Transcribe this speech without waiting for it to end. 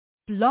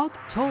Blog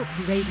Talk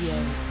Radio.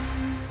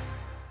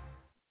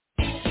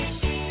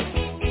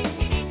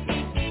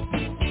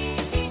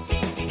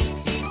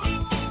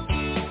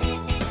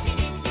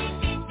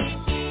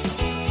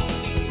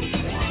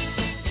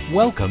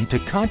 Welcome to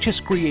Conscious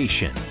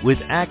Creation with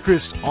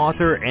actress,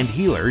 author, and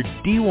healer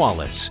Dee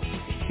Wallace.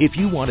 If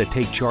you want to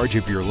take charge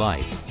of your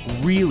life,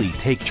 really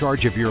take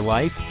charge of your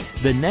life,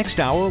 the next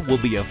hour will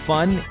be a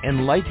fun,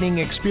 enlightening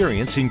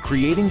experience in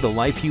creating the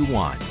life you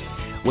want.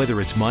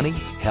 Whether it's money,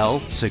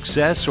 health,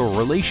 success, or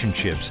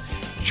relationships,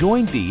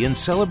 join Dee in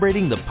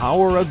celebrating the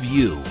power of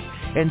you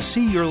and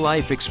see your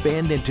life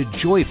expand into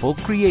joyful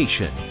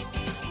creation.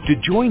 To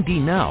join Dee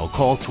now,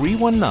 call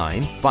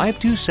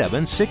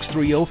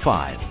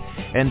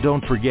 319-527-6305. And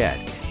don't forget,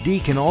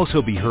 Dee can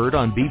also be heard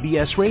on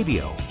BBS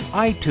Radio,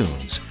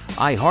 iTunes,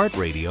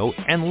 iHeartRadio,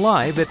 and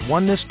live at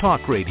Oneness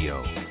Talk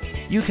Radio.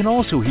 You can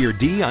also hear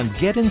Dee on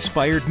Get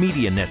Inspired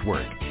Media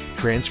Network,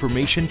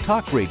 Transformation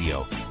Talk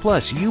Radio,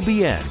 plus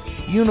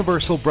UBN,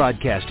 Universal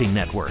Broadcasting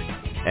Network.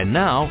 And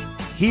now,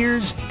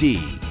 here's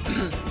Dee.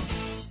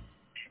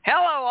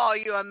 Hello, all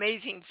you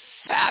amazing,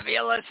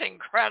 fabulous,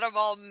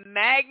 incredible,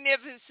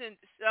 magnificent,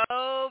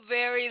 so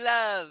very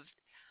loved,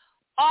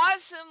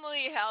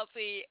 awesomely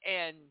healthy,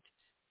 and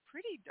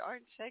pretty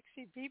darn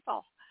sexy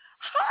people.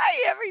 Hi,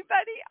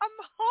 everybody. I'm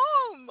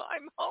home.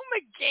 I'm home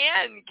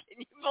again. Can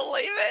you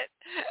believe it?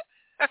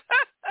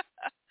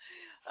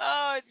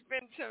 Oh, it's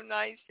been so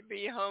nice to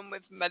be home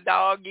with my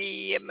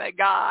doggy and my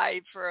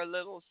guy for a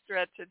little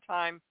stretch of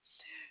time.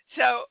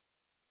 So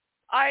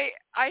I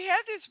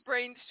had this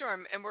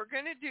brainstorm, and we're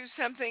going to do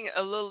something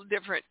a little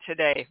different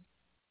today.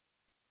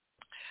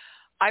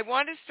 I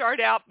want to start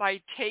out by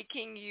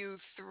taking you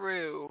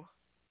through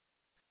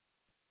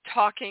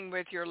talking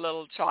with your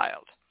little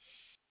child.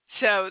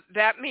 So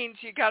that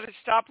means you got to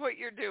stop what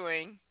you're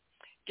doing,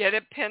 get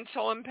a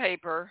pencil and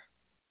paper.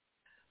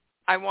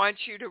 I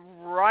want you to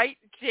write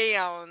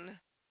down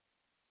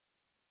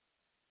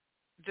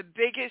the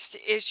biggest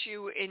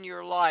issue in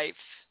your life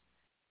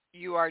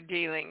you are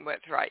dealing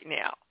with right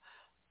now.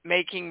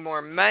 Making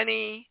more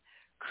money,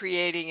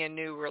 creating a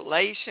new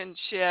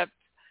relationship,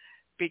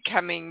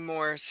 becoming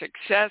more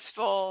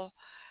successful,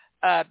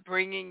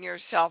 bringing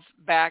yourself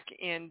back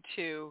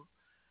into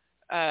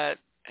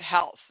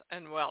health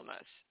and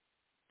wellness.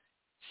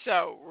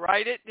 So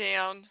write it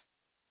down.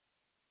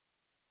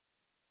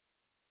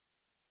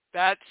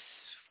 That's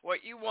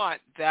what you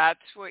want.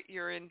 That's what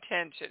your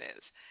intention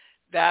is.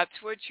 That's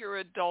what your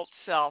adult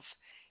self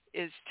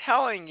is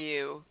telling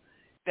you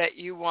that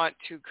you want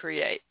to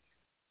create.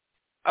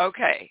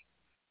 Okay.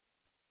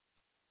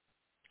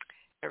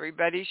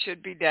 Everybody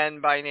should be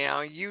done by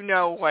now. You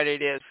know what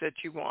it is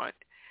that you want.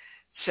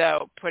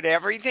 So put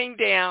everything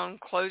down,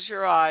 close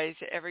your eyes,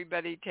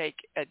 everybody take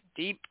a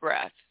deep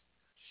breath,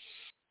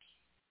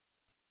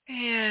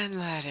 and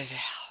let it out.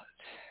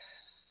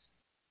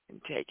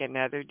 And take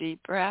another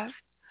deep breath,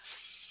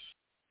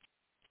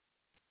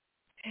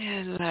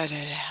 and let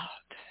it out.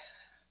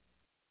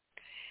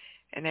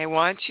 And I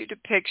want you to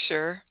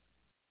picture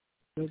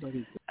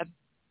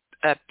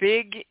a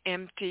big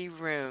empty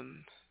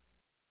room.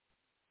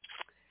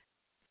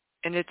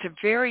 And it's a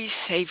very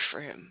safe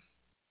room.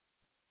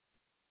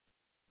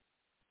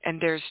 And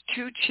there's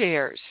 2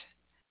 chairs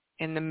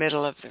in the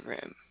middle of the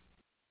room.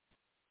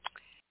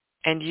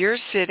 And you're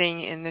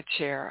sitting in the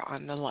chair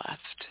on the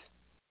left.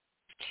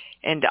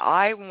 And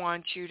I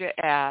want you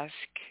to ask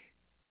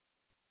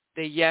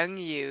the young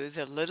you,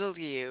 the little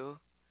you,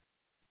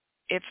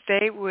 if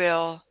they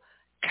will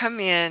come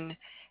in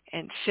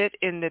and sit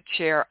in the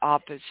chair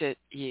opposite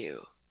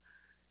you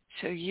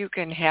so you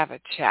can have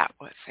a chat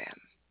with them.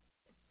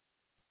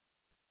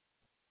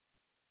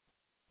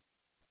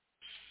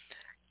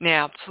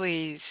 Now,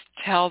 please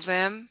tell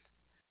them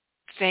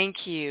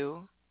thank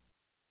you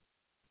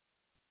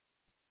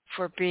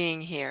for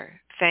being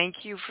here.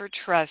 Thank you for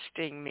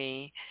trusting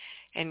me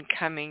and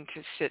coming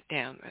to sit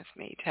down with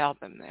me. Tell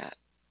them that.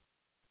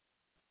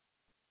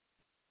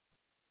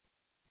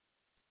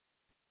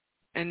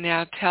 And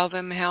now tell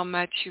them how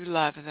much you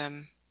love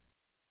them.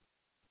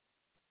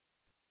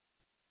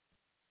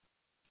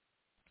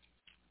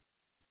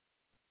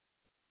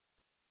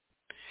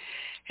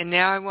 And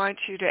now I want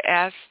you to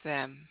ask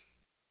them,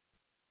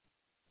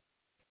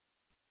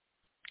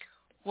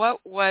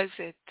 what was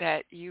it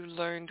that you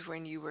learned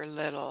when you were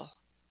little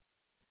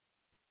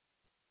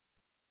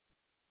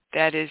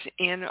that is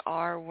in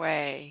our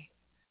way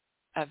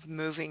of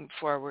moving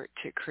forward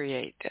to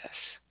create this?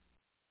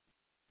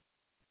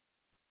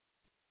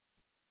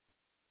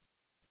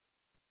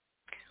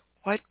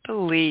 What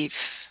belief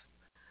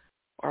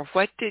or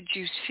what did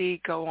you see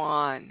go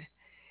on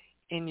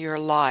in your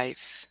life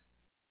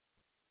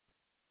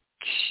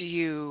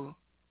to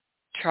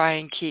try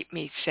and keep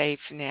me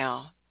safe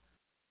now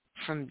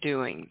from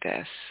doing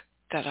this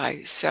that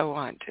I so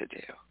want to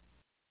do?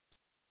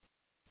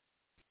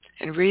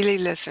 And really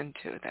listen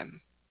to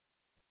them.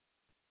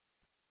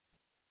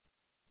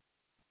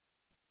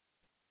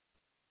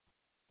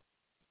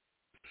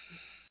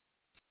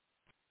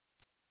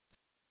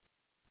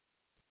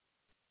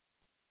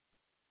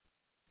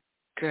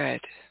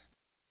 Good.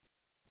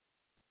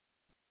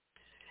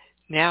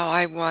 Now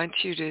I want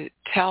you to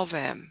tell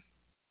them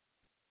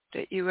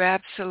that you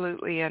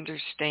absolutely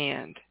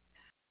understand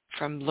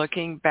from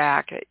looking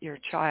back at your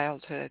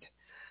childhood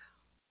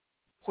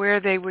where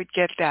they would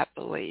get that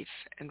belief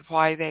and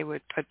why they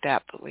would put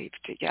that belief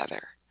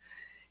together,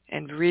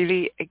 and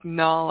really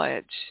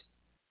acknowledge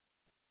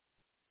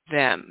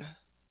them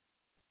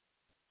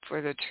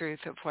for the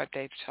truth of what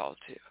they've told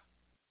you.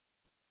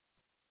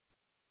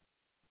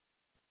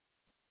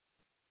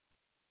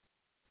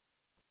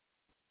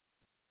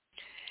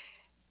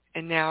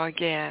 And now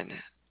again,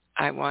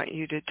 I want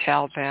you to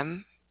tell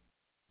them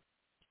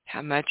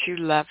how much you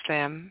love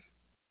them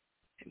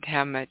and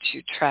how much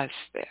you trust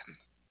them.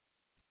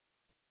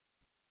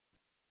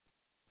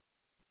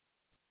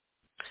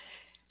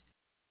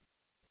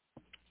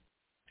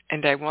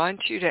 And I want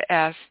you to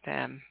ask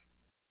them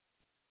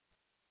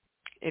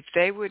if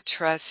they would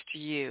trust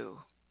you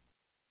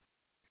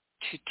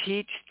to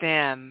teach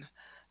them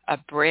a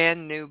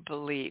brand new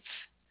belief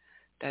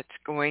that's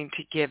going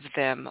to give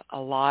them a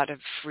lot of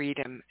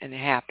freedom and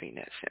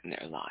happiness in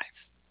their life.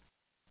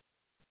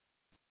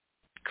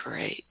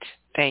 Great.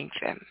 Thank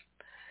them.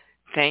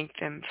 Thank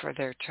them for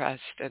their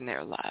trust and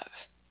their love.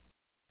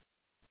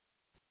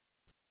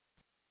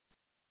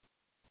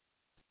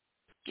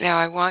 Now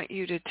I want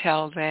you to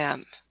tell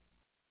them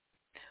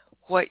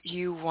what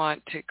you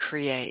want to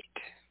create.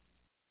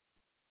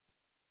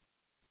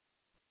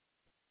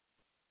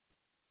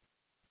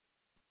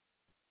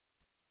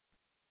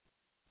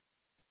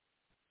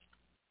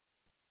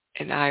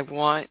 And I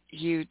want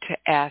you to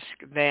ask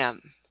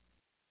them,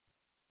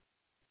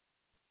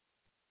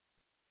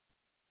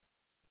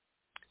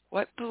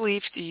 what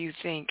belief do you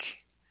think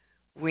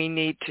we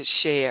need to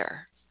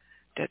share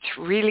that's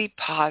really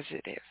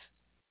positive,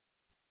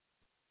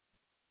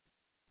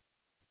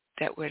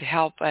 that would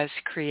help us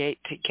create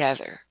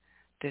together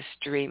this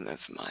dream of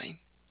mine?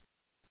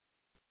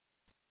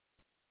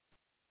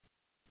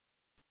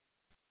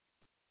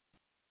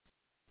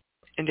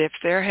 And if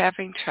they're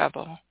having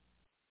trouble,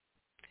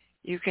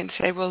 you can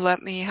say, well,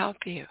 let me help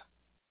you.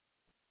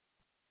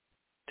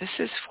 This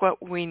is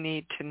what we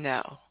need to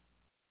know.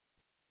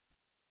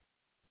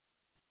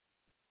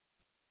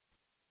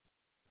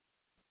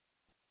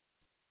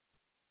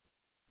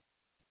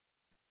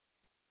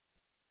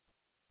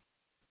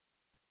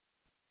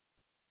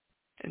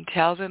 And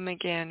tell them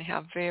again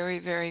how very,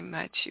 very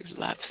much you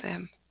love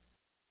them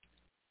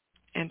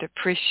and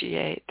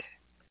appreciate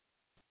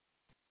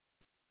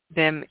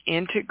them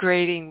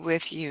integrating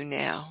with you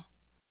now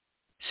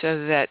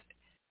so that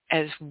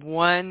as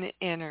one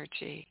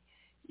energy,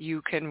 you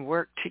can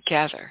work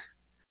together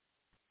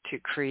to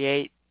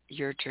create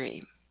your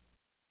dream.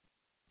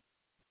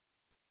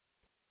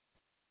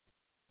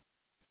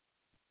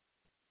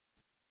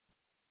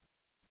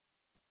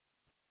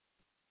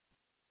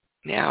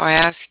 Now I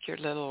ask your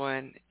little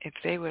one if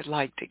they would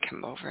like to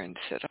come over and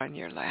sit on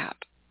your lap.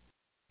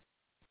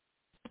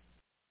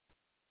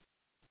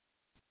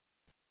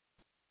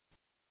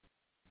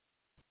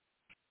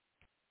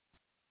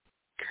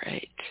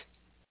 Great.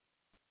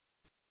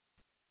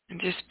 And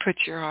just put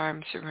your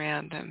arms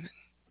around them.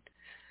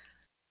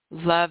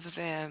 Love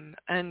them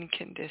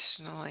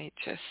unconditionally.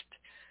 Just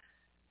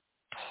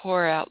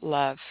pour out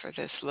love for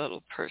this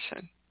little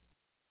person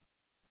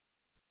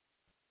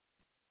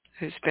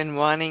who's been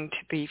wanting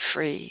to be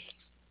free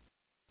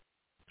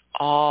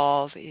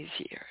all these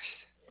years.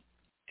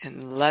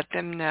 And let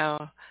them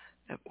know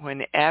that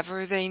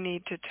whenever they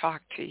need to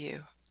talk to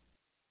you,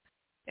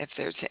 if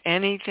there's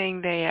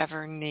anything they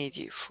ever need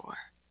you for,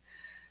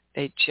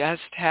 they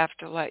just have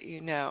to let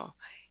you know,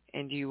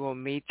 and you will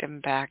meet them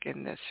back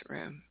in this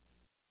room.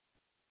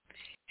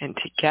 And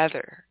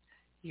together,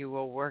 you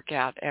will work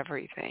out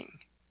everything,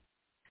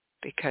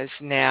 because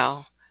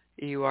now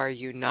you are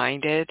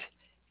united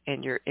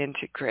and you're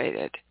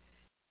integrated,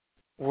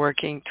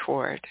 working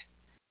toward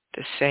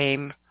the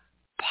same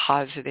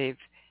positive,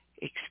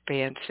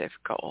 expansive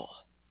goal.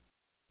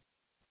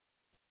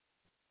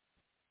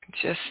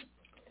 Just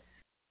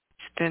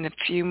spend a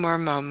few more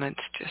moments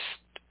just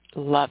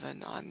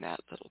loving on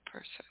that little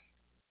person.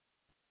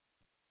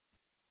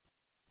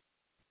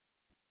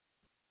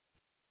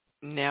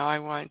 Now I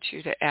want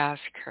you to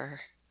ask her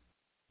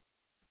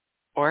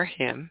or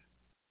him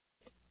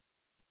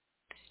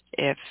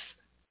if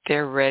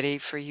they're ready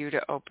for you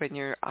to open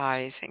your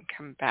eyes and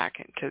come back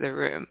into the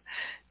room,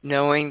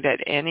 knowing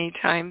that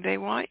anytime they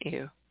want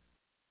you,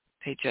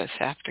 they just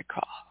have to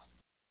call.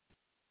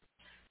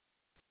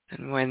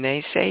 And when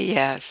they say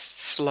yes,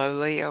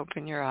 slowly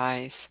open your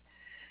eyes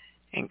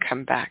and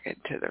come back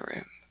into the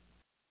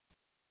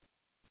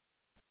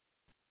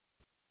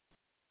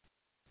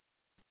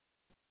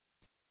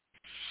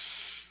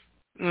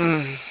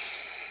room.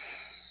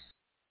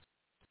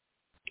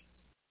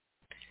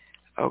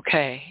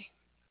 Okay.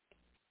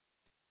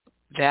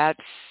 That's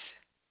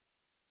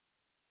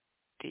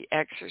the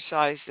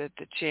exercise that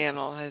the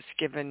channel has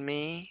given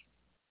me,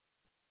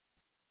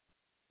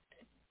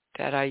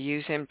 that I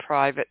use in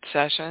private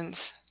sessions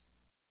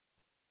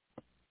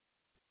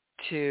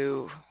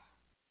to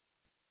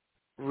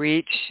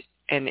reach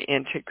and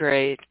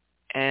integrate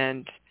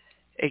and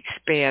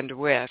expand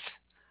with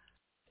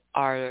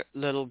our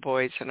little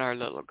boys and our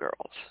little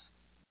girls.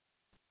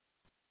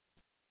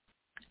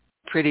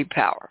 Pretty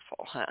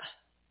powerful, huh?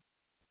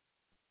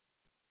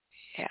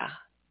 Yeah.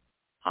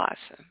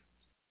 Awesome.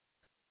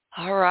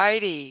 All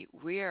righty.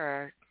 We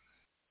are...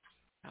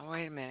 Oh,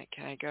 wait a minute.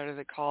 Can I go to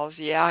the calls?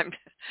 Yeah,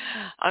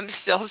 I'm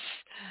still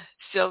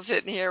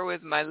sitting here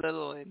with my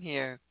little in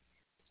here.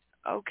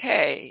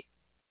 Okay.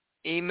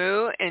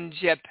 Emu in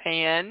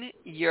Japan,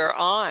 you're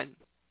on.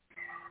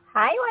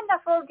 Hi,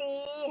 wonderful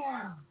Dee.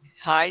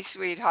 Hi,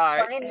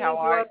 sweetheart. How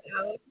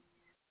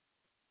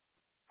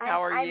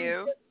are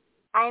you?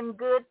 I'm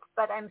good,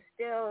 but I'm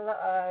still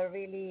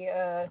really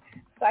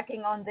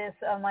sucking on this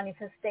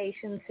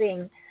manifestation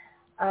thing.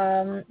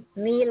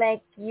 Me,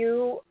 like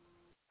you,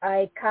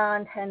 I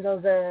can't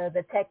handle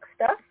the tech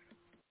stuff.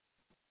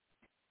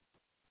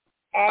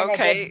 And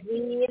okay. I get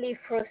really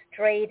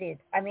frustrated.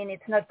 I mean,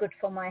 it's not good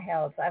for my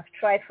health. I've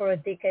tried for a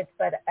decade,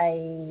 but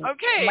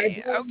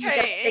Okay,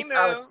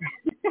 Emu.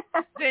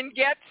 Then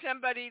get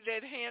somebody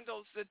that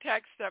handles the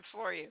tech stuff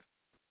for you.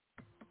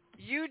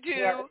 You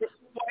do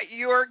what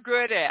you're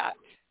good at.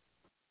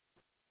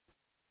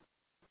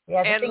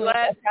 Yeah, the thing is I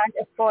can't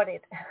afford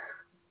it.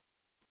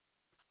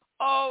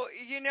 Oh,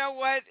 you know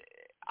what?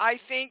 I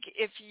think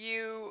if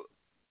you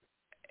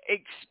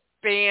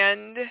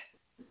expand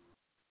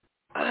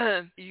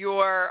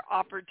your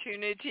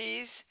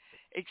opportunities,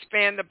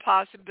 expand the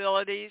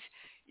possibilities,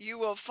 you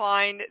will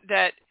find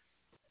that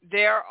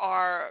there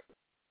are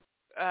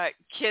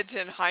kids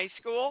in high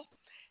school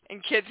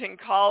and kids in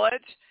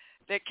college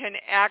that can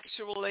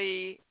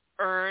actually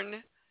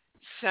earn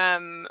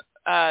some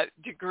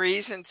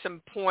degrees and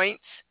some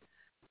points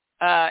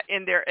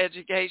in their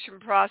education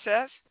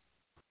process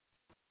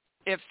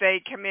if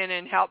they come in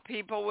and help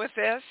people with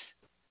this.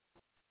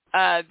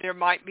 There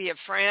might be a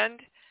friend.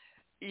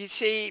 You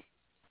see,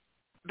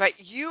 but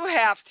you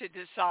have to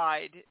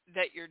decide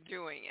that you're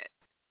doing it.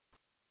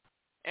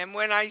 And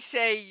when I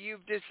say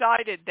you've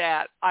decided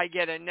that, I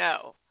get a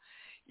no.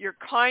 You're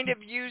kind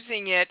of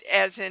using it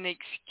as an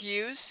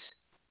excuse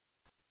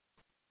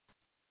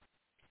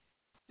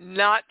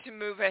not to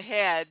move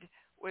ahead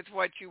with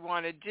what you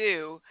want to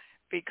do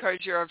because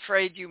you're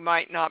afraid you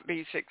might not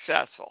be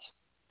successful.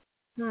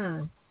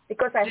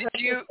 Because I heard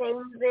you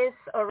saying this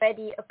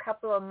already a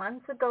couple of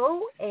months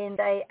ago, and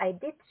I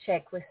did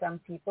check with some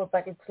people,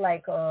 but it's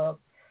like,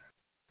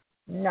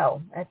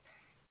 no.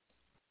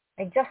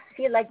 I just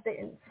feel like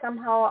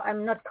somehow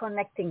I'm not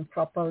connecting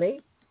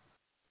properly.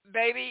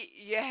 Baby,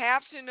 you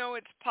have to know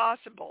it's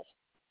possible.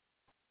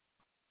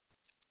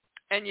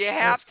 And you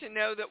have to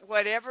know that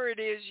whatever it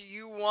is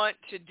you want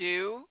to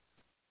do,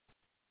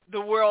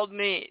 the world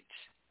needs.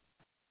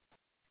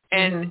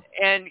 And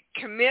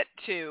commit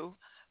to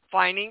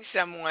finding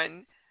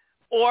someone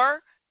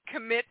or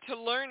commit to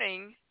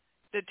learning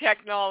the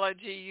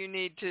technology you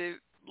need to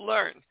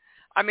learn.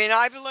 I mean,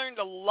 I've learned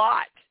a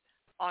lot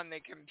on the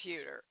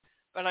computer,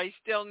 but I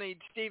still need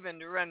Stephen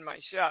to run my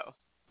show.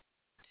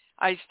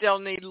 I still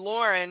need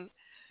Lauren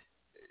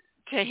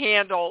to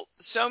handle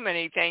so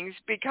many things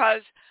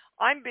because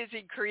I'm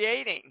busy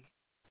creating.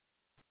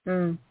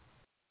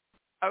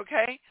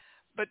 Okay?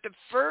 But the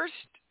first,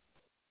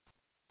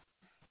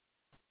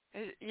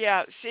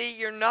 see,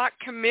 you're not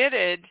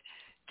committed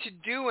to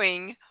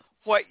doing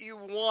what you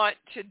want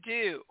to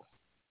do.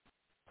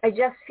 I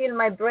just feel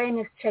my brain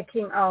is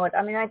checking out.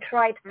 I mean, I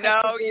tried.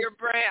 No, your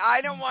brain, I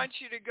don't want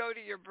you to go to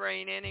your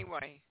brain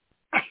anyway.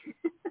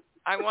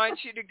 I want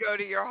you to go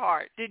to your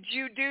heart. Did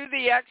you do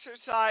the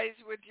exercise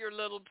with your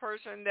little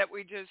person that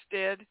we just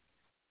did?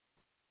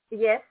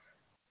 Yes.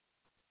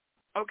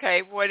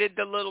 Okay, what did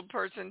the little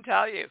person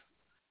tell you?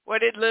 What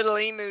did little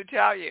Emu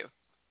tell you?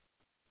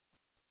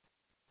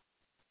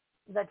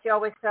 That she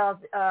always felt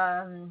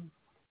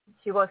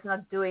she was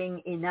not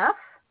doing enough.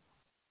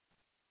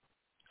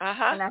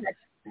 And I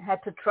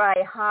had to try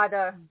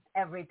harder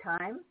every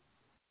time.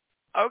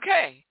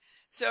 Okay,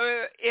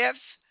 so if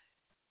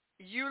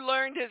you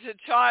learned as a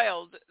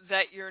child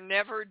that you're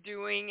never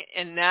doing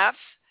enough,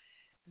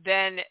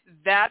 then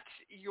that's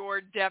your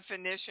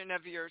definition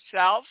of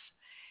yourself.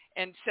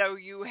 And so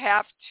you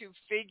have to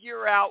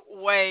figure out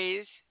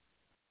ways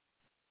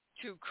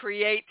to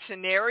create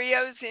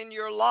scenarios in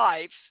your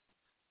life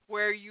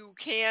where you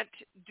can't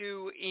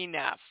do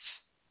enough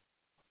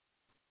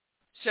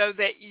so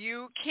that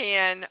you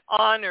can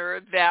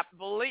honor that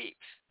belief.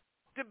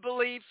 The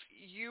belief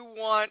you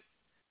want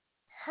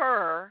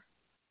her.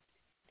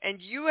 And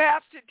you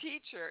have to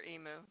teach her,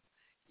 Emu.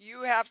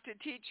 You have to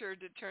teach her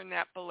to turn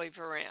that belief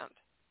around.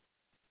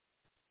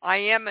 I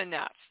am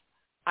enough.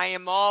 I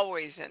am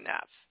always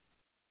enough.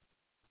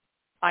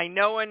 I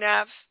know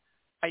enough.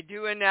 I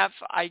do enough.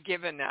 I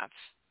give enough.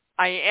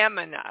 I am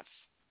enough.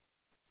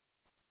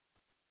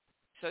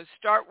 So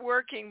start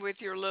working with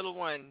your little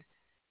one.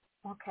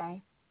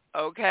 Okay.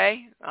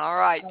 Okay? All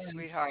right,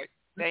 sweetheart.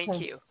 Thank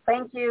you.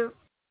 Thank you.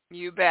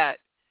 You bet.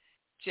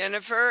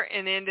 Jennifer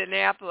in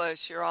Indianapolis,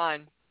 you're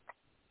on.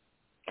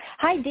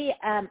 Hi, Dee.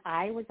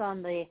 I was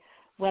on the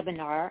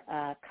webinar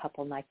a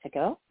couple nights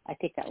ago. I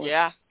think that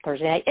was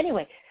Thursday night.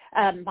 Anyway,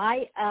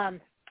 my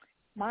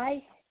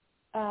my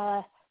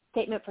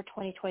statement for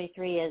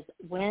 2023 is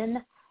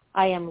when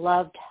I am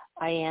loved,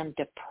 I am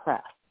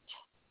depressed.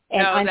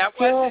 And no, I'm that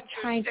still wasn't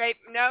trying. your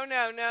statement. No.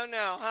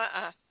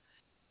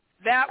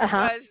 That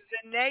was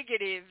the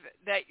negative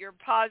that your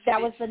positive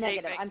That was the statement.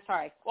 negative. I'm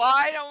sorry. Well,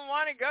 I don't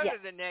want to go to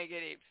the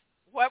negative.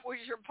 What was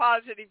your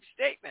positive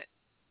statement?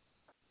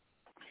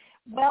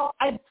 Well,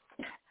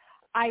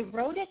 I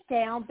wrote it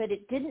down, but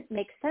it didn't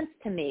make sense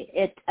to me.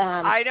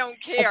 I don't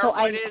care. So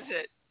what is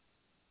it?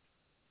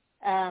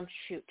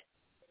 Shoot.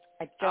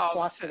 I just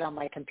lost it on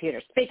my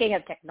computer. Speaking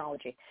of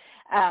technology.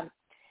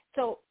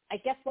 So I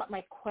guess what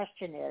my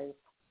question is,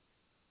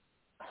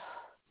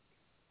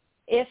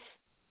 if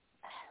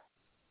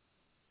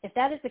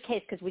that is the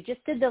case, because we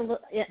just did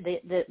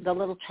the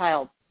little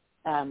child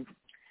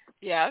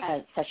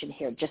session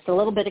here just a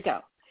little bit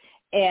ago,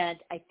 and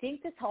I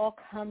think this all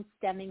comes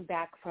stemming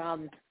back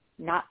from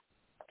not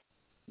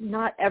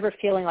ever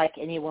feeling like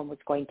anyone was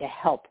going to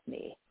help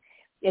me.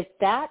 Is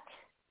that?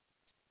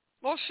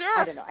 Well, sure.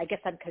 I don't know. I guess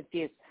I'm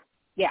confused.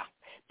 Yeah,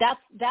 that's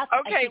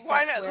okay.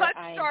 Why not? Let's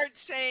start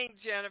saying,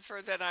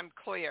 Jennifer, that I'm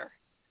clear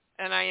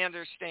and I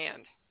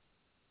understand.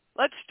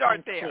 Let's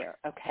start there. Clear.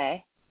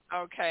 Okay.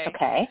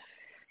 Okay.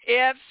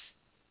 If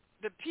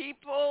the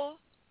people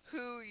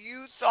who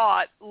you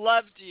thought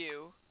loved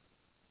you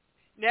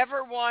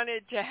never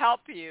wanted to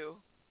help you,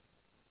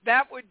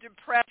 that would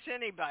depress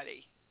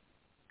anybody.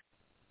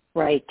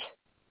 Right.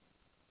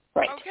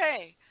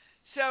 Okay.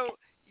 So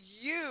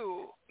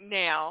you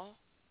now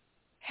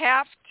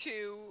have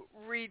to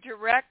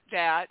redirect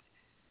that.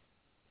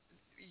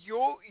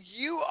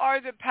 You are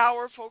the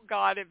powerful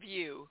God of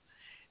you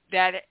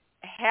that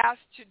has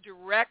to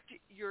direct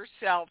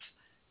yourself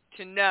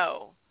to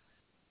know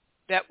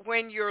that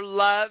when you're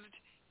loved,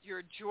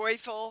 you're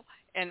joyful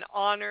and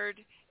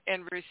honored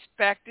and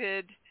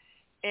respected,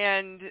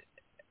 and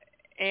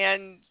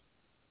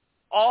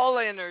all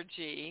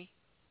energy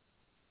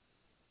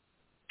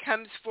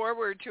comes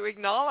forward to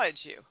acknowledge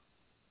you.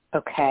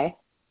 Okay.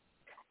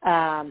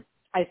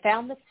 I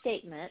found the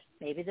statement,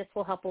 maybe this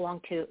will help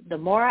along too. The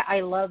more I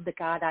love the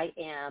God I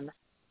am,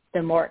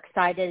 the more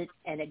excited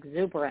and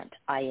exuberant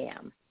I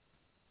am.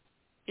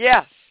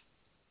 Yes.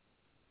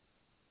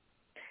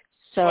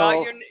 So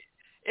well,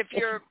 if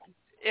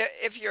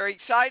you're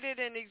excited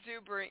and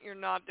exuberant, you're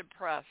not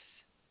depressed.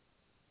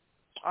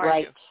 Are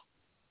you?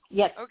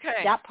 Yes.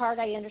 Okay. That part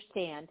I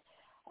understand.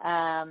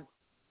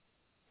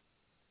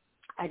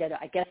 I don't know.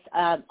 I guess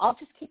I'll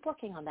just keep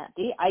working on that,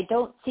 Dee. I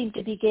don't seem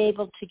to be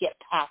able to get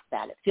past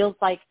that. It feels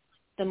like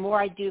the more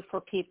I do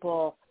for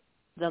people,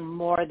 the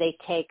more they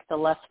take, the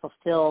less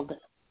fulfilled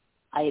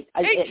the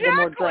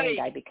more drained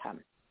I become.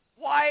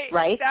 Why?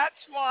 Right? That's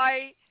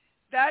why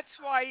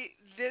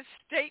this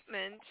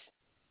statement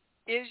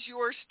is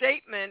your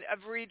statement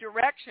of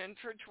redirection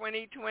for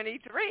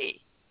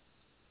 2023.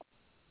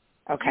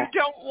 Okay. You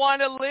don't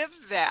want to live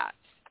that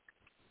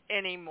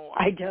anymore.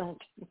 I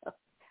don't.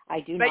 I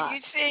do but not. But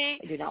you see,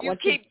 you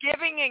keep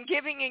giving and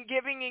giving and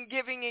giving and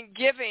giving and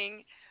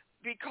giving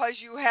because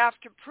you have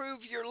to prove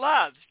you're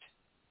loved.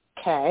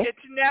 Okay.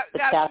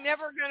 That's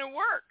never going to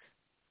work.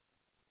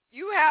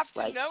 You have to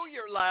right. know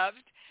you're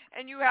loved,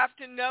 and you have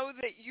to know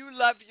that you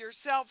love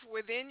yourself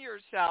within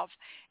yourself,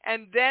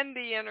 and then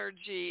the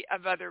energy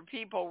of other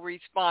people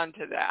respond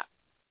to that.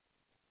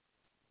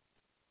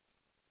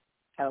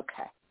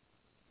 Okay.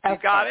 You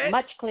got it?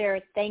 Much clearer.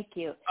 Thank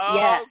you. Oh,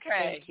 yes,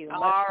 okay. Thank you. All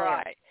clearer.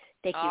 right.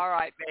 Thank you. All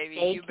right, baby.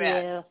 Thank you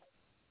bet.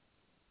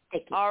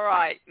 Thank you. All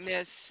right,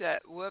 Miss.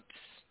 Whoops.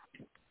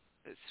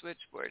 The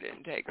switchboard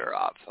didn't take her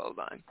off. Hold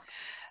on.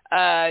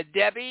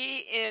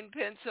 Debbie in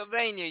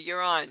Pennsylvania,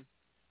 you're on.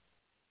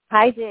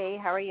 Hi, Dee.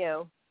 How are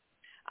you?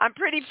 I'm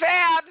pretty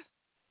fab.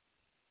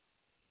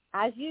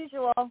 As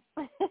usual.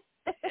 As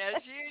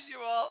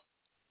usual.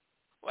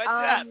 What's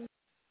up?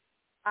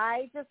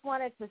 I just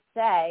wanted to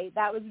say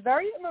that was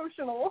very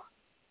emotional.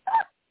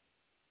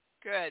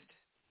 Good.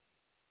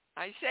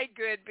 I say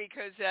good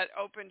because that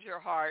opened your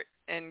heart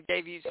and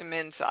gave you some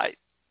insight.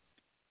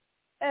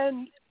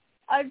 And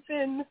I've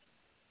been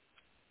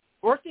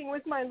working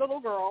with my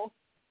little girl,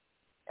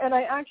 and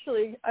I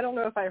don't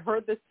know if I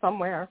heard this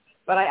somewhere,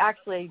 but I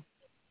actually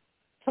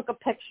took a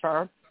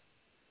picture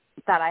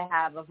that I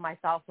have of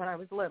myself when I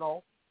was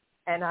little,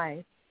 and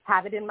I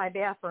have it in my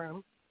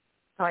bathroom.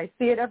 So I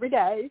see it every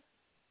day,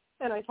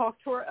 and I talk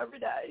to her every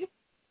day.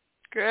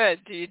 Good.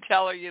 Do you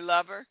tell her you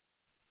love her?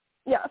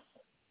 Yes.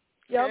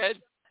 Yep.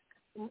 Good.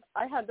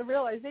 I had the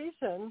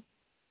realization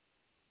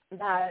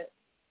that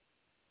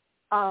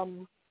I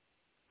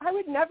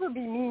would never be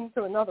mean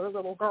to another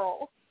little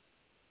girl.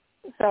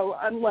 So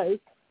I'm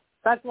like,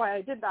 that's why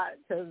I did that,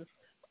 because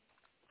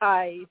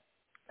I'm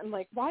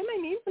like, why am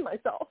I mean to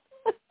myself?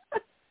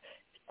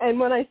 And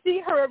when I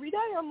see her every day,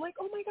 I'm like,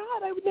 oh my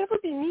God, I would never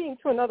be mean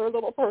to another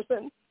little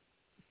person.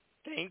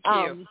 Thank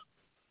you.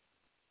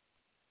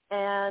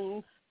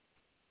 And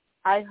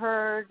I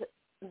heard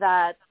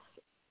that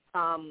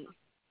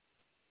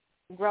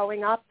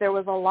growing up, there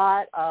was a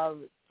lot of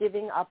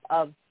giving up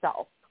of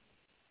self.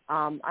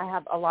 I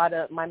have a lot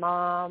of my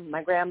mom,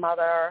 my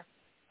grandmother,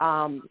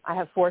 I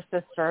have 4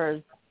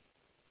 sisters,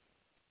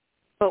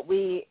 but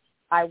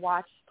I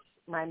watched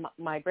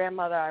my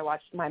grandmother, I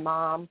watched my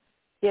mom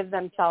give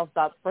themselves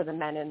up for the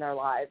men in their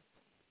lives.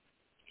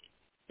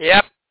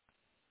 Yep.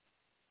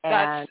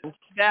 And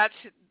that's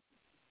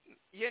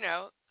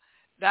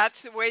that's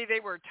the way they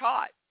were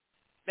taught.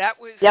 That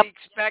was Yep. the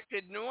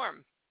expected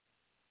norm.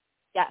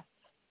 Yes.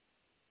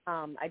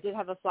 I did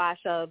have a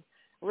flash of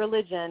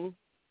religion.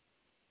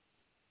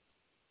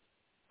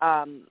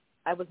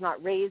 I was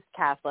not raised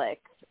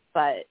Catholic,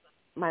 but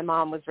my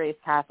mom was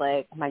raised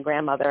Catholic. My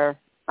grandmother,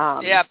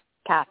 Yep.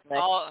 Catholic.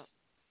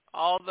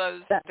 All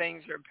those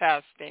things are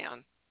passed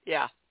down.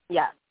 Yeah.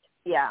 Yeah.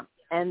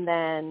 And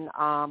then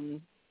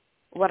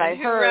what I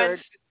who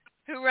heard.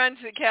 Who runs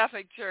the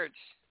Catholic Church,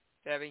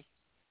 Debbie?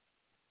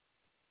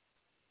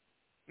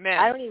 Men.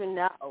 I don't even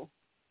know.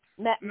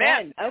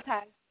 Men.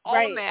 Okay. All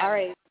right. men. All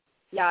right.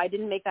 Yeah, I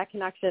didn't make that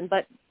connection,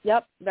 but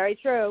yep, very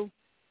true.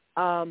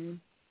 And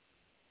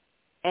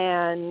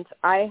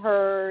I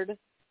heard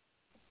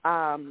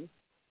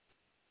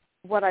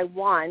what I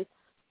want.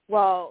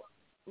 Well,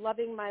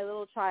 loving my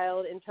little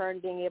child, in turn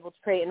being able to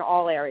create in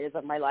all areas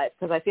of my life,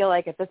 because I feel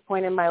like at this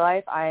point in my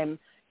life, I'm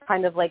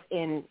kind of like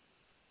in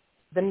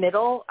the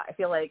middle. I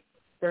feel like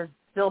there's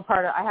still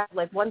I have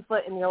like one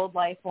foot in the old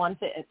life, one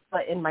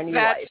foot in my new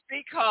life. That's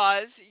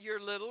because your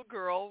little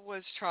girl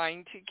was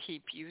trying to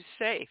keep you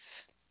safe.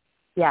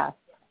 Yes.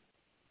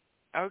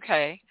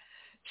 Okay.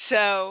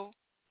 So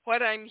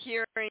what I'm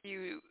hearing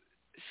you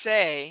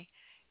say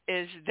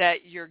is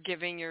that you're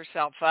giving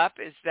yourself up.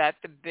 Is that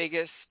the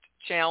biggest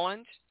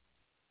challenge?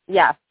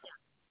 Yes.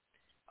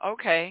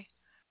 Okay.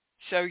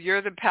 So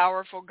you're the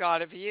powerful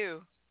God of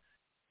you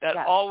that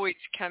always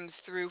comes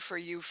through for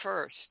you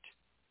first.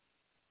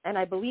 And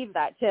I believe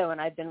that too,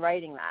 and I've been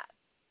writing that.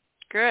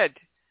 Good.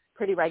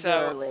 Pretty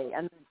regularly.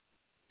 So,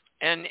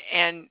 and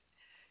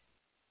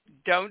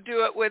don't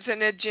do it with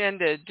an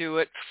agenda. Do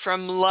it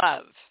from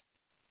love.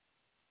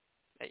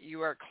 That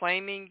you are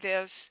claiming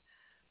this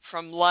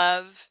from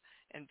love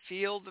and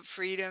feel the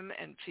freedom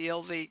and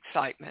feel the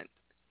excitement.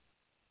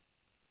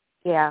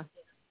 Yeah.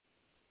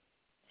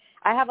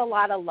 I have a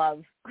lot of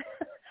love.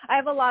 I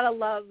have a lot of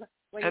love.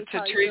 When That's you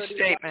a true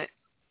statement.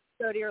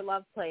 Go to your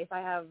love place. I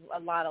have a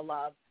lot of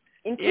love,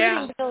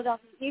 including the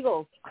Philadelphia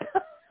Eagles.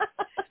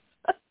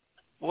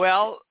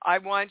 Well, I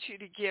want you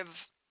to give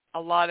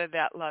a lot of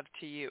that love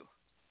to you.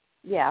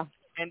 Yeah.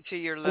 And to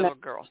your little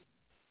girl.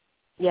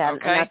 Yeah,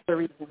 okay? And that's the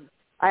reason.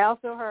 I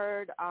also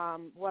heard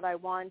what I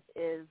want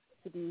is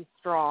to be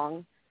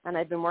strong, and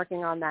I've been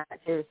working on that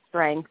too,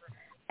 strength,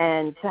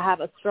 and to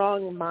have a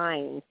strong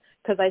mind,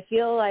 because I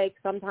feel like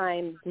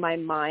sometimes my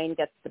mind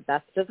gets the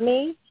best of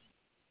me.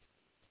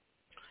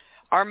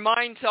 Our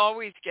minds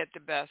always get the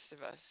best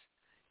of us.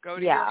 Go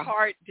to your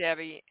heart,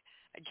 Debbie.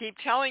 I keep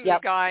telling you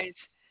guys,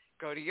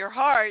 go to your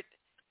heart.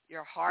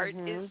 Your heart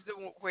is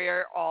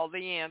where all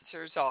the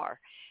answers are.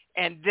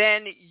 And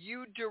then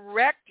you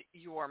direct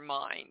your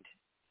mind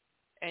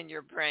and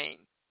your brain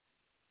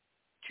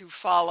to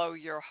follow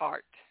your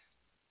heart.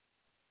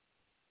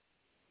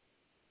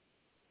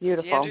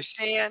 Beautiful. Do you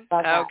understand?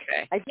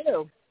 Okay. I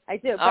do.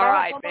 But all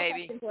right, I have one more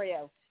question for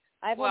you.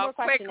 I have one more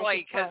question.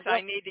 Quickly, because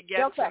I need to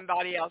get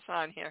somebody else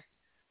on here.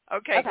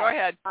 Okay, go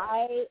ahead.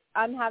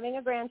 I'm having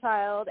a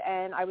grandchild,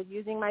 and I was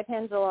using my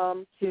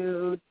pendulum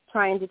to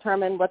try and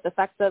determine what the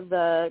sex of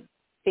the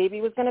baby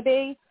was going to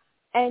be,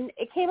 and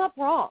it came up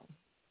wrong.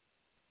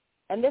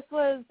 And I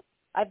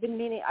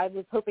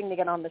was hoping to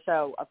get on the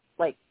show,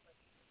 like,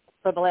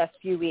 for the last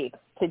few weeks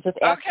to just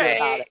ask you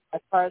about it,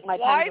 as far as my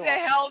pendulum. Why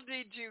the hell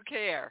did you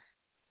care?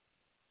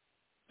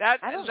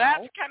 That's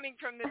coming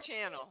from the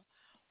channel.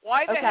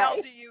 Why the hell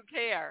do you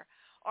care?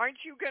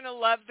 Aren't you going to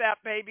love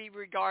that baby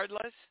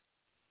regardless?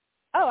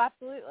 Oh,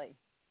 absolutely.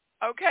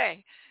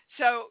 Okay.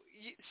 So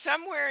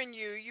somewhere in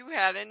you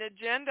had an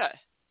agenda.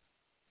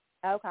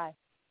 Okay.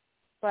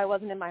 So I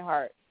wasn't in my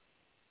heart.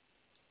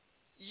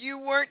 You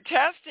weren't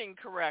testing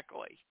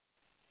correctly.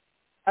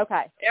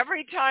 Okay.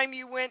 Every time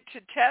you went to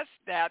test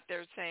that,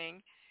 they're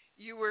saying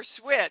you were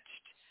switched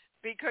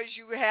because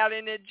you had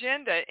an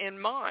agenda in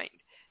mind.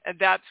 And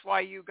that's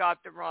why you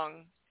got the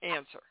wrong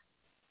answer.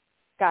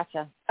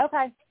 Gotcha.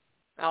 Okay.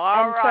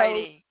 All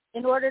righty. So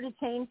in order to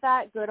change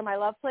that, go to my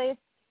love place?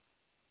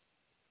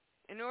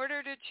 In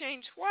order to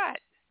change what?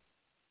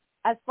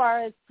 As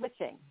far as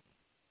switching.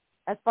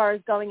 As far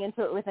as going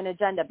into it with an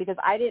agenda, because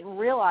I didn't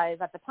realize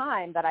at the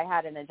time that I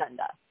had an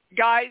agenda.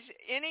 Guys,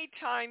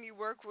 anytime you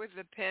work with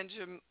the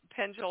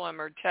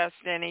pendulum or test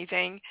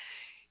anything,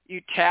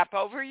 you tap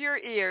over your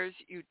ears,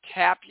 you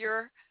tap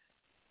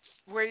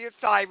where your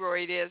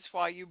thyroid is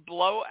while you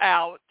blow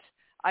out.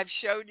 I've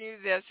showed you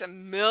this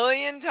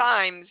 1,000,000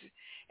 times,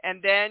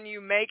 and then you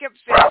make a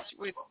fist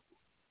with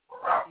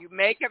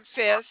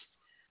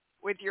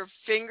your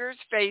fingers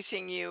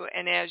facing you,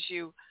 and as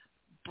you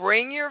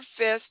bring your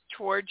fist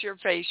towards your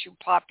face, you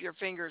pop your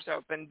fingers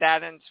open.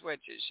 That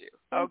unswitches you.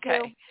 Okay.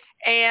 Thank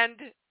you.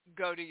 And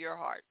go to your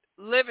heart.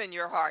 Live in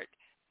your heart.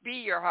 Be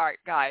your heart,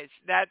 guys.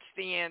 That's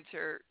the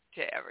answer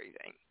to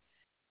everything.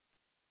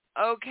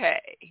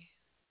 Okay.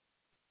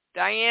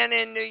 Diane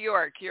in New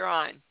York, you're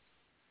on.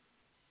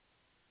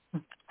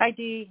 Hi,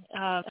 Dee.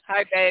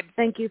 Hi, babe.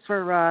 Thank you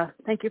for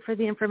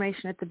the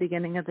information at the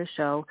beginning of the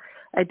show.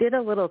 I did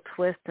a little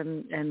twist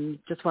and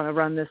just want to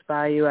run this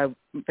by you.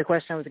 The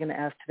question I was going to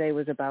ask today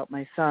was about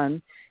my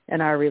son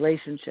and our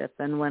relationship.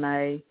 And when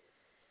I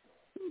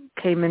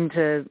came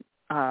into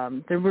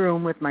the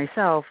room with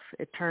myself,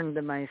 it turned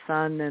to my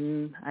son,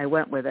 and I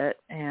went with it.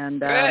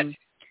 And I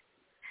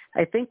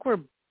think we're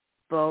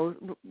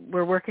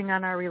working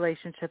on our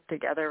relationship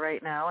together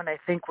right now, and I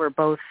think we're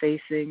both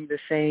facing the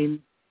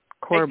same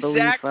core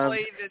belief of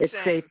it's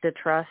safe to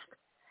trust.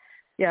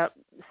 Yeah.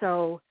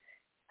 So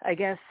I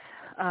guess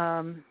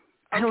I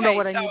don't know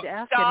what I need to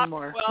ask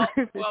anymore.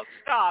 Well,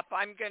 stop.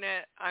 I'm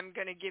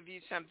gonna give you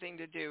something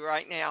to do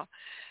right now.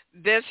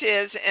 This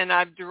is, and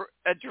I've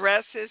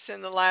addressed this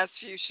in the last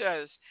few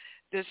shows.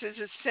 This is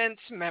a sense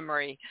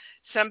memory.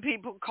 Some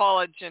people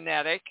call it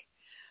genetic.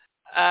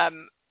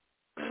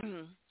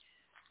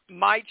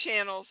 My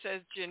channel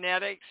says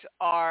genetics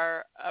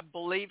are a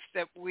belief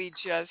that we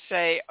just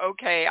say,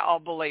 okay, I'll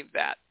believe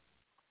that.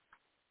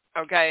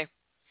 Okay?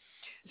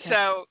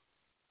 So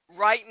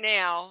right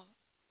now,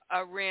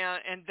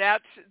 and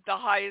that's the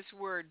highest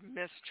word,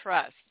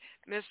 mistrust.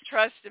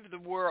 Mistrust of the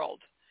world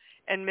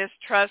and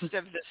mistrust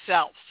of the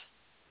self.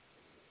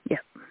 Yeah.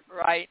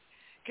 Right?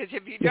 Because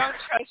if you don't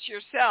trust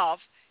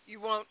yourself,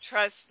 you won't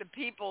trust the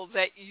people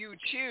that you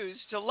choose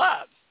to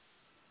love.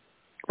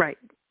 Right.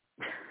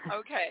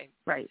 Okay.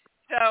 Right.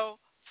 So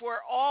for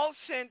all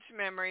sense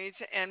memories,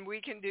 and we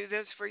can do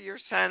this for your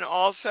son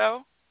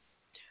also,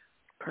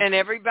 and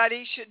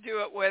everybody should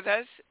do it with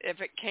us.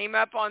 If it came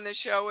up on the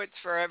show, it's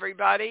for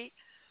everybody.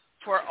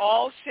 For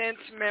all sense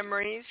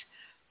memories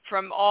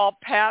from all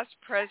past,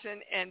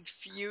 present, and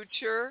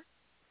future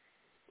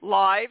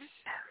lives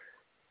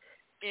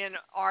in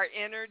our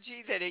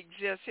energy that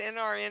exists in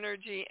our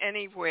energy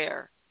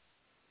anywhere,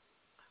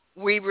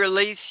 we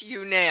release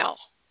you now.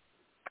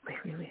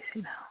 We release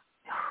you now.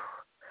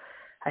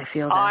 I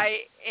feel that. I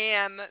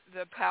am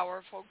the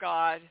powerful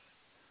God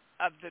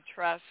of the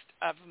trust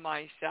of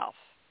myself.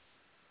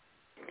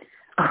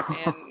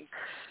 And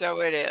so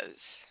it is.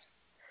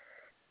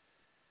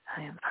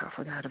 I am the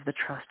powerful God of the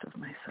trust of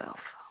myself.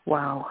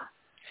 Wow.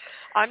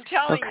 I'm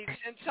telling you,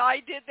 since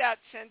I did that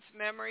sense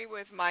memory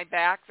with my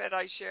back that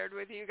I shared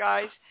with you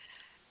guys,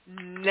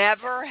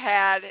 never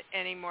had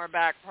any more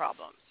back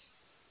problems.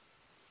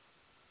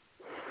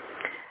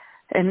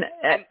 And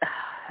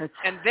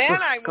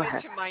then I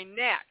went to my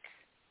neck.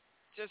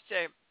 Just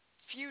a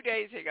few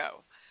days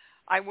ago,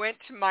 I went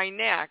to my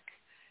neck,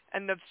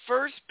 and the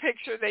first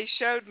picture they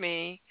showed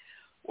me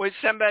was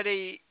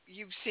somebody,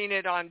 you've seen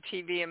it on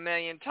TV a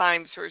million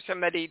times, where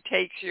somebody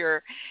takes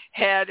your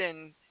head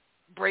and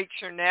breaks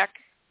your neck,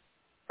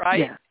 right?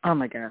 Yeah. Oh,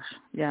 my gosh.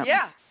 Yeah.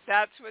 Yeah,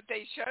 that's what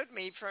they showed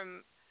me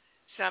from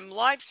some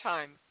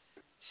lifetime.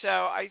 So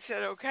I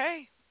said,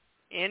 okay,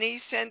 any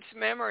sense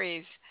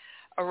memories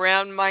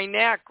around my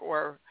neck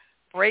or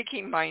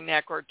breaking my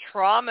neck or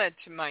trauma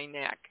to my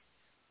neck,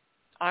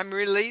 I'm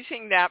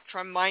releasing that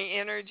from my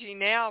energy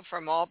now,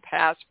 from all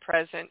past,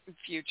 present, and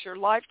future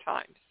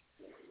lifetimes.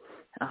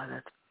 Oh,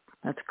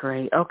 that's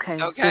great.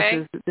 Okay.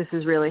 Okay. This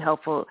is really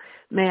helpful.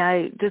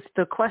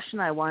 The question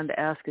I wanted to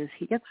ask is,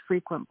 he gets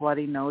frequent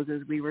bloody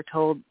noses. We were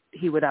told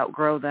he would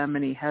outgrow them,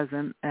 and he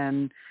hasn't.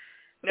 And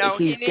no,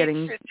 he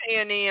needs to see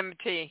an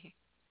EMT.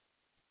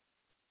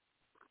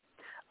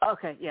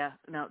 Okay. Yeah.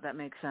 No, that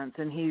makes sense.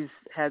 And he's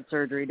had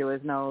surgery to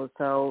his nose,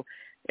 so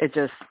it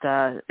just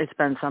it's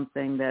been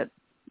something that.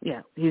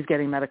 Yeah, he's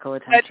getting medical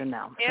attention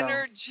now.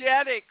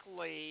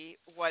 Energetically,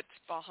 what's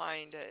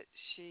behind it?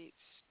 Sheets,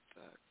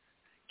 book.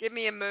 Give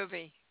me a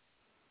movie.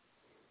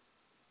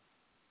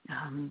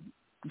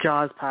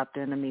 Jaws popped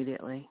in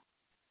immediately.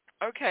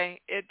 Okay,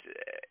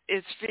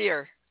 it's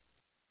fear.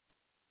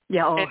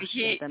 Yeah,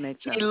 that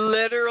makes sense. He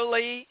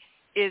literally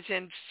is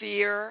in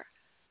fear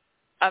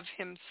of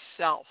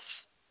himself.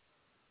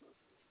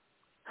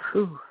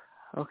 Whew.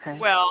 Okay.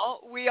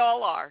 Well, we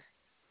all are.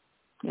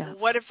 Yeah.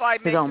 What if I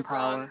make the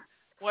wrong?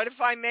 What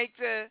if I make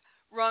the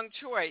wrong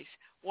choice?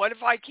 What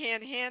if I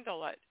can't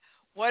handle it?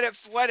 What if?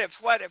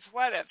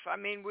 I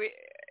mean,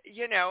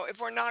 if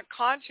we're not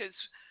conscious,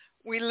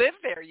 we live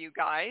there, you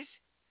guys,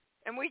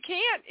 and we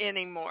can't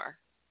anymore.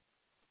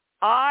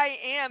 I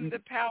am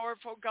the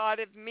powerful God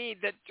of me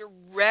that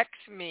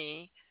directs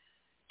me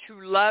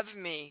to love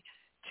me,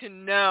 to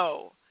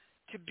know,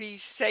 to be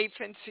safe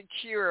and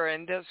secure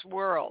in this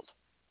world.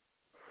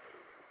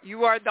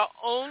 You are the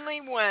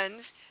only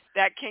ones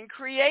that can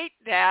create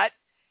that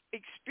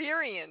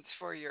experience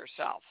for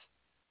yourself.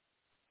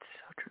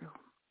 So true.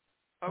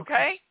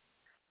 Okay?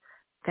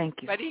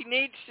 Thank you. But he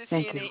needs to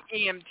see an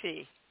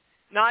EMT,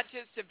 not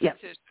just a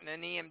physician, an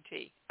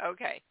EMT.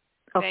 Okay.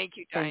 Thank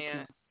you,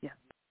 Diana. Yeah.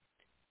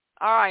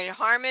 All right,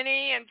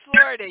 Harmony in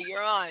Florida,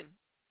 you're on.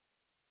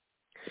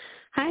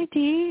 Hi,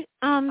 Dee.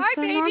 Hi,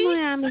 baby.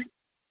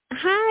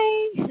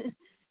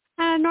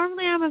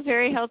 Normally I'm a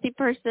very healthy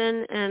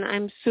person, and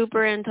I'm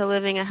super into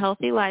living a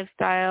healthy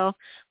lifestyle.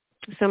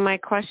 So my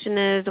question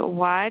is,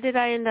 why did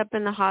I end up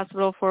in the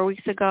hospital 4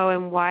 weeks ago,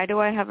 and why do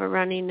I have a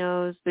runny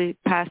nose the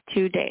past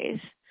 2 days?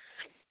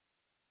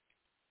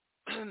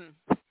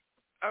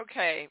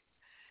 Okay.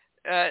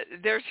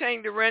 They're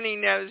saying the runny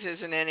nose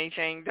isn't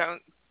anything.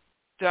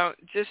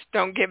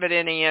 Don't give it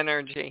any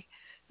energy.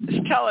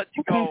 Just tell it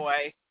to go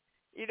away.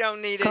 You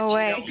don't need it. Go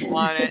away. You don't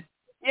want it.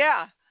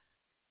 Yeah.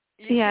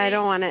 I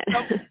don't want it.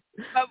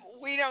 But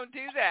we don't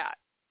do that.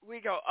 We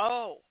go,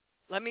 oh,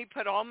 let me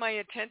put all my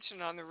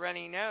attention on the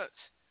runny nose.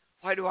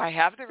 Why do I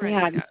have the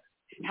runny nose?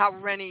 How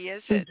runny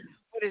is it?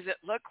 What does it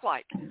look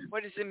like?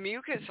 What is the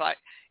mucus like?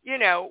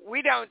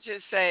 We don't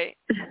just say,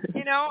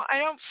 I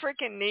don't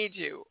freaking need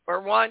you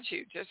or want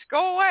you. Just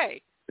go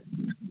away.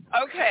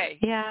 Okay.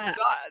 Yeah,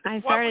 I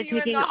started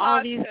taking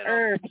all these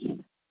herbs.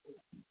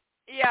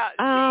 Yeah.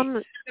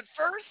 The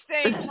first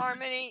thing,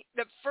 Harmony,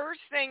 the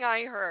first thing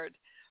I heard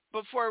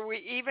before we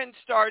even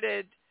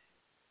started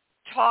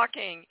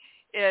talking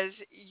is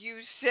you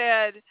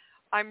said,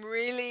 I'm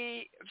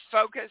really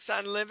focused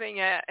on living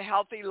a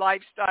healthy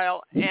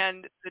lifestyle,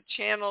 and the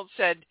channel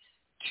said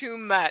too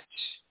much.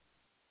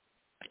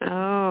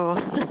 Oh.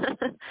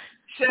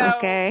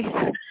 Okay.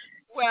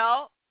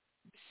 Well,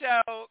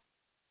 so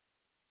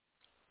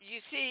you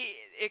see,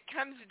 it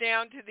comes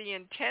down to the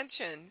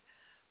intention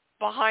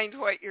behind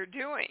what you're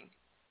doing.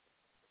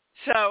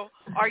 So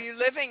are you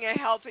living a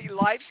healthy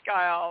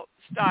lifestyle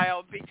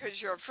because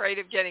you're afraid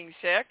of getting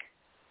sick?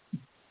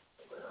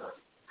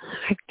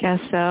 I guess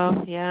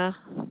so, yeah.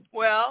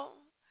 Well,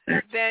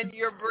 then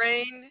your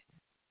brain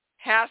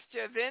has to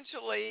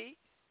eventually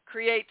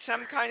create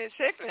some kind of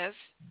sickness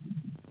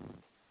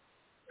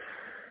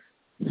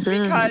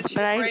because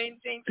your brain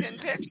thinks in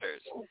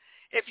pictures.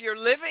 If you're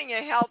living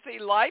a healthy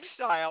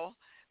lifestyle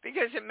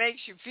because it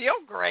makes you feel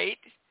great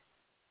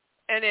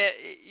and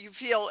you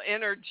feel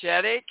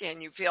energetic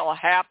and you feel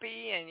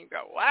happy and you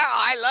go, wow,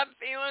 I love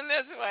feeling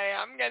this way.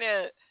 I'm going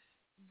to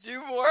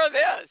do more of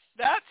this.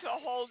 That's a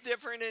whole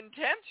different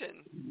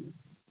intention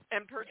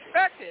and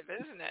perspective,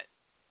 isn't it?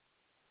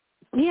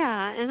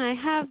 Yeah, and I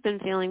have been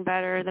feeling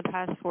better the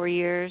past 4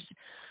 years.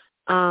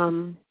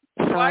 So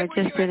Why I were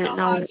just you in didn't the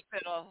know.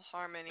 Hospital,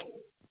 Harmony?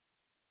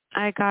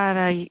 I got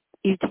a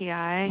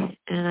UTI,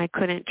 and I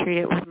couldn't treat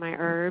it with my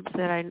herbs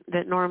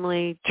that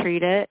normally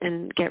treat it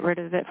and get rid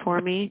of it for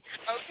me.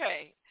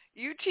 Okay.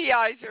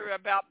 UTIs are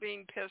about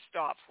being pissed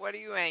off. What are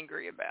you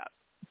angry about?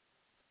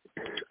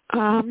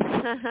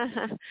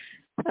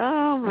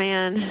 Oh,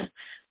 man.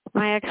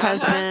 My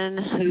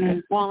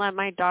ex-husband won't let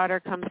my daughter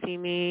come see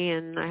me,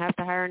 and I have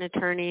to hire an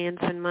attorney and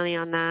spend money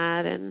on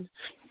that and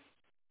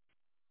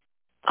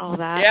all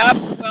that. Yep,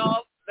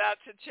 well,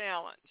 that's a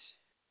challenge.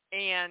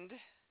 And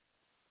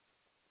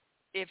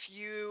if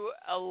you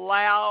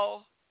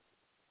allow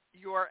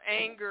your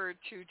anger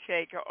to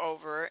take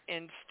over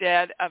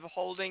instead of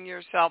holding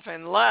yourself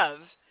in love,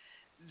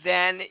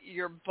 then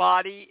your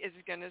body is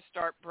going to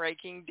start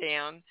breaking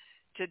down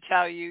to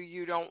tell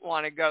you don't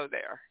want to go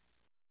there.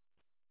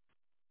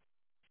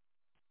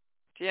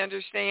 Do you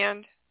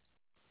understand?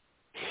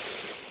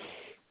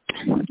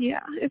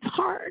 Yeah, it's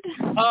hard.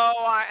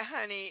 Oh,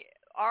 honey,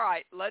 all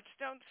right,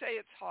 don't say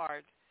it's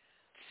hard.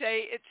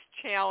 Say it's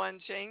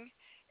challenging,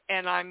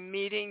 and I'm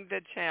meeting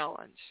the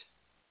challenge.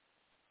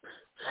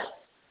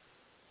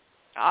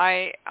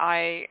 I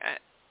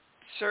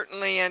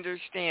certainly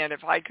understand.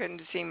 If I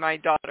couldn't see my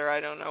daughter, I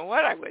don't know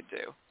what I would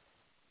do.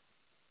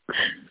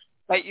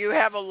 But you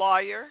have a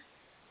lawyer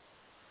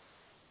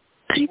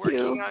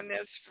working on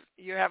this.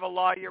 You have a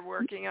lawyer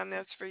working on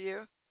this for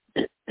you?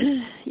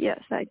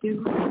 Yes, I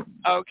do.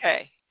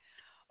 Okay.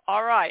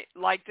 All right.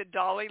 Like the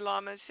Dalai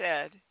Lama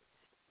said,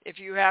 if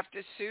you have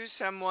to sue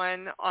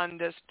someone on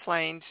this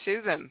plane,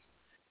 sue them.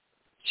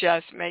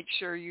 Just make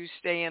sure you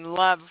stay in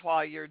love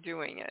while you're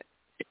doing it,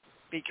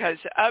 because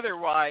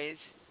otherwise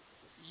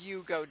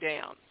you go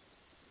down.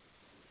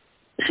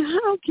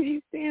 How can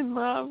you stay in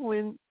love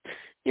when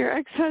your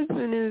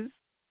ex-husband is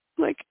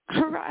like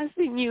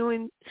harassing you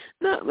and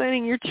not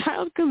letting your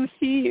child come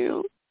see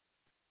you?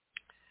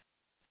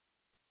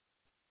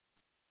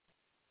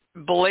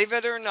 Believe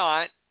it or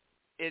not,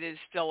 it is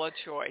still a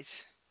choice.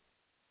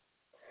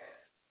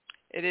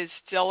 It is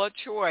still a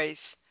choice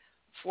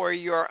for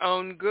your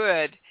own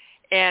good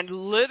and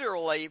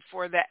literally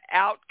for the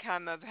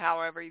outcome of how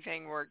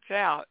everything works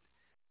out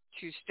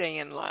to stay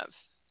in love.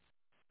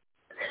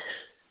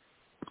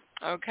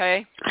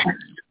 Okay?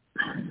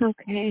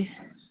 Okay.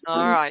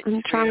 All right.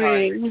 I'm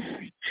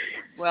trying.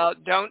 Well,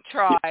 don't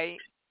try,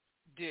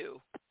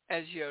 do,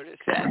 as Yoda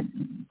said.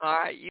 All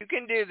right. You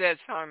can do this,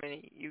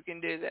 Harmony. You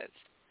can do this.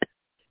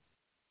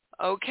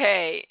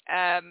 Okay.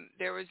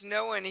 There was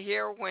no one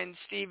here when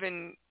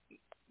Stephen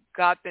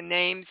got the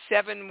name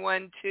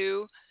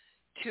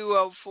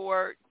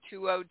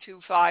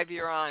 712-204-2025.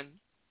 You're on.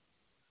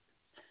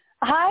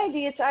 Hi,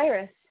 Dee. It's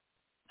Iris.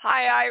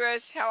 Hi,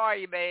 Iris. How are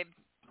you, babe?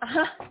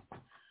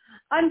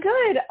 I'm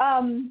good.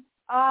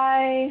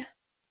 I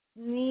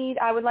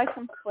would like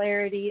some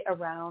clarity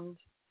around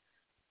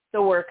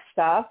the work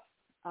stuff.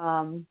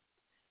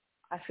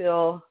 I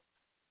feel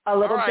a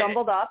little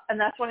jumbled up, and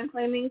that's why I'm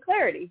claiming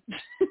clarity.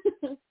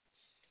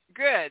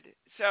 Good.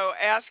 So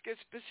ask a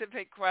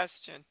specific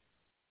question.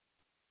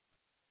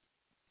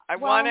 I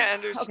want to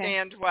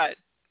understand what?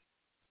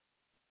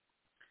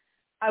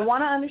 I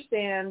want to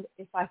understand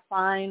if I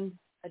find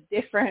a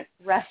different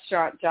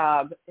restaurant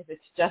job, if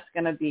it's just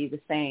going to be the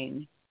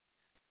same,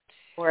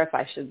 or if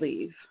I should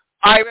leave.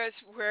 Iris,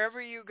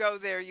 wherever you go,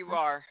 there you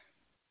are.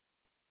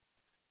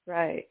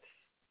 Right.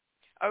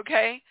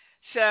 Okay.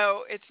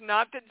 So it's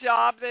not the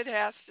job that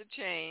has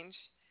to change.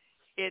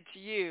 It's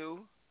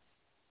you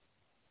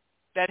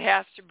that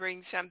has to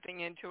bring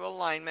something into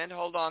alignment.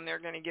 Hold on. They're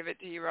going to give it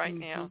to you right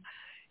now.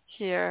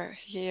 Here.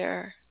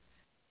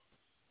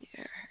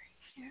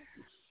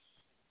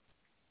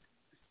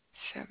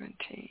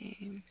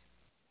 17.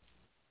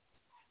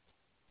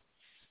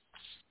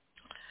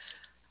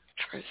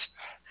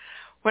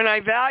 When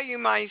I value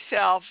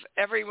myself,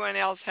 everyone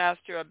else has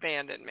to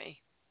abandon me.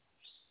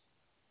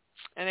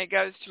 And it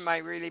goes to my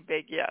really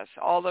big yes.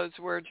 All those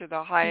words are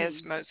the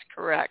highest, most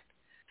correct.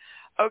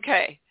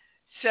 Okay.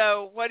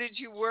 So what did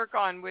you work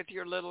on with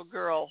your little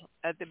girl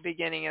at the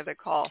beginning of the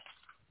call?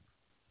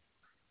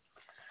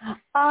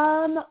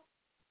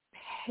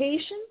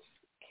 Patience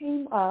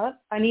came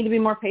up. I need to be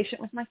more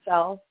patient with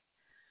myself.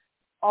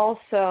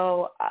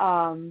 Also,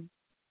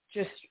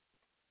 just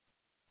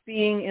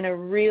being in a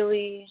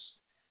really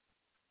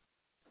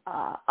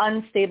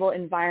unstable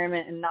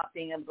environment and not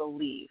being able to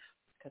leave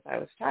because I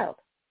was a child.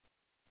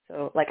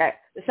 So,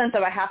 the sense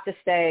of I have to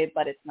stay,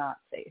 but it's not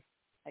safe,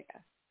 I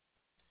guess.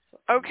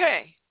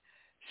 Okay.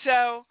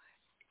 So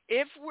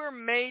if we're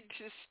made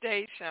to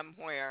stay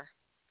somewhere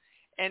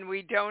and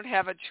we don't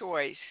have a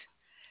choice,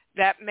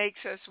 that makes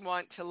us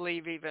want to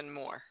leave even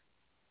more.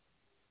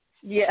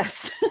 Yes.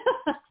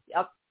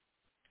 Yep.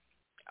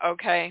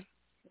 Okay.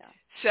 Yeah.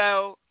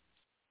 So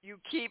you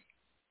keep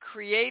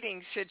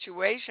creating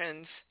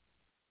situations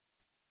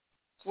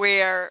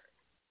where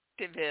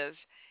it is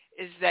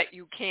that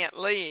you can't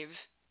leave.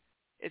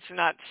 It's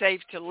not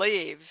safe to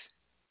leave,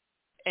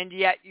 and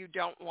yet you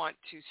don't want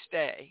to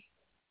stay.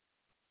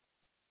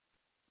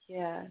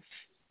 Yes.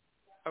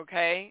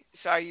 Okay?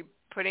 So are you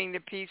putting the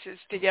pieces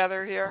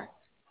together here?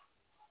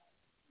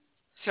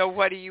 So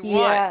what do you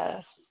want?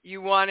 Yes.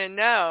 You want to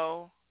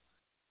know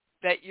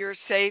that you're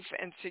safe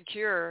and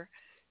secure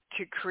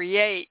to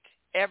create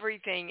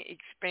everything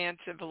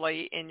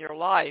expansively in your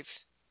life.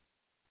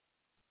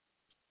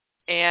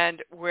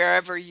 And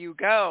wherever you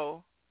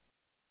go,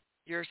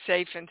 you're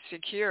safe and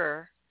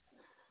secure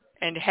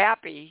and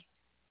happy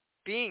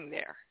being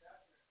there.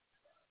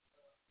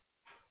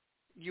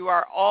 You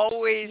are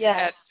always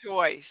at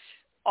choice,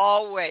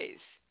 always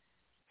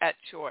at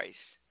choice.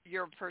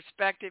 Your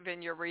perspective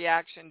and your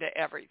reaction to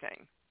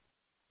everything.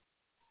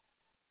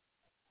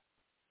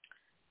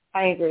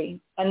 I agree.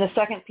 And the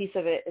second piece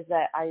of it is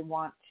that I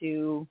want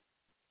to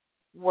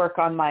work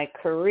on my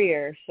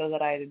career so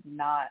that I'm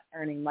not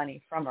earning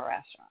money from a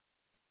restaurant.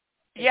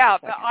 Yeah,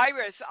 but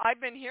Iris, I've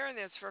been hearing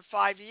this for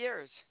 5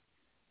 years.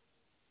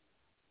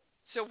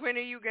 So when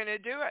are you going to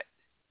do it?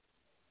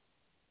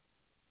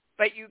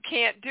 But you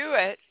can't do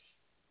it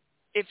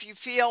if you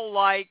feel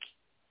like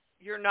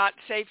you're not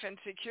safe and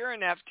secure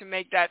enough to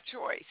make that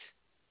choice.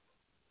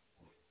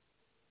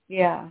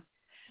 Yeah.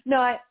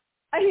 No, I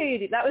hear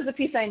you. That was the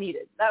piece I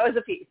needed. That was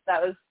a piece.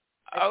 That was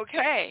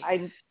okay.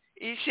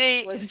 You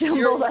see,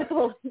 you're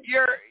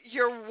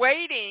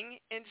waiting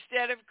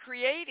instead of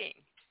creating.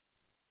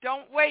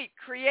 Don't wait.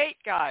 Create,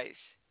 guys.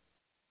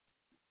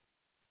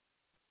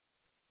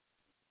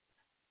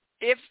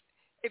 If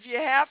you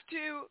have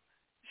to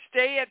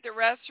stay at the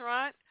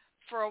restaurant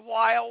for a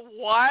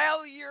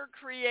while you're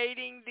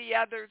creating the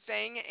other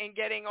thing and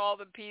getting all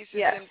the pieces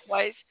in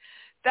place,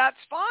 that's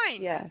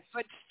fine. Yes.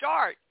 But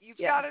start. You've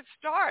got to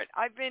start.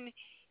 I've been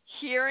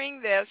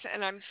hearing this,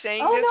 and I'm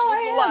saying this with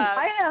love.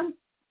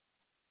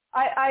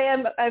 I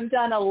am. I've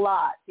done a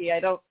lot. See, I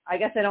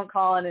guess I don't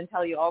call in and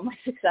tell you all my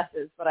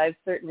successes, but I've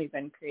certainly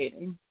been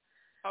creating.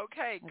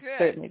 Okay, good. I've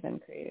certainly been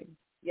creating.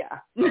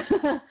 Yeah.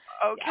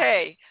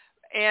 Okay.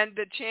 And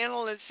the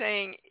channel is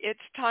saying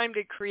it's time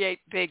to create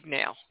big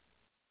now.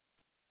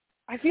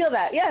 I feel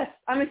that. Yes,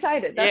 I'm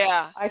excited.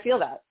 I feel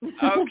that.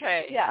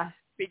 Okay. Yeah.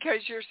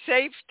 Because you're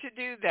safe to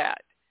do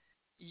that.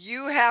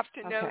 You have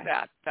to know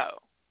that, though.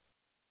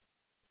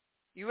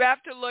 You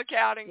have to look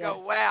out and go,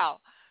 wow,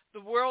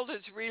 the world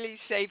is really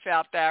safe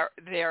out there.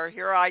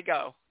 Here I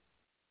go.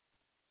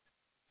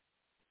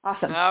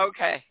 Awesome.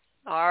 Okay.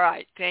 All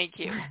right. Thank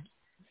you.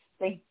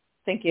 Thank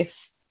you.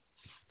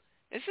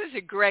 This is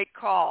a great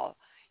call.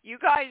 You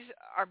guys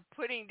are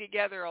putting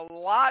together a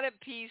lot of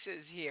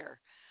pieces here.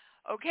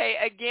 Okay,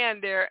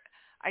 again,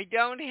 I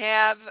don't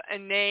have a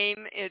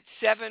name. It's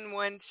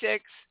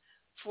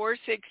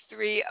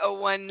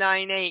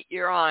 716-463-0198.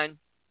 You're on.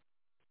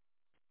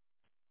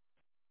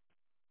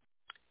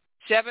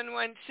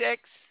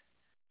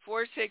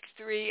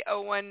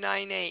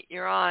 716-463-0198.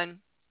 You're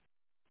on.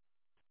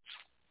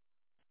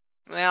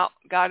 Well,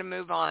 got to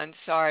move on.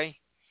 Sorry.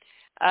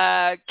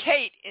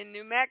 Kate in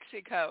New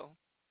Mexico.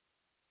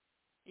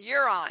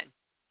 You're on.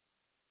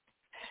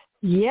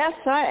 Yes,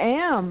 I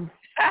am.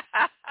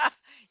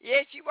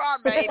 Yes, you are,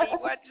 baby.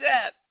 What's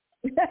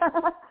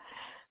up?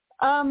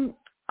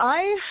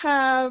 I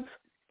have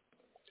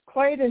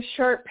quite a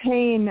sharp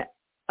pain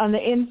on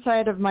the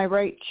inside of my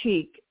right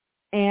cheek,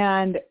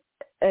 and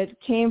it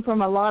came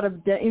from a lot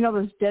of,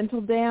 those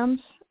dental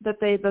dams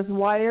those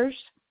wires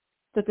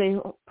that they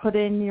put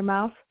in your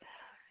mouth.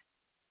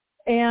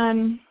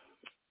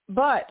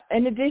 But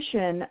in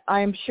addition,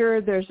 I'm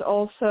sure there's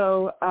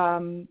also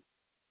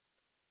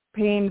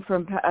pain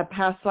from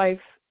past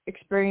life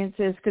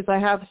experiences, because I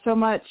have so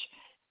much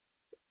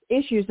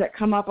issues that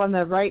come up on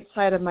the right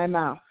side of my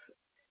mouth.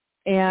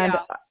 And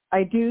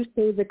I do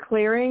see the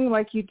clearing,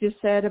 like you just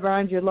said,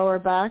 around your lower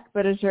back,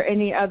 but is there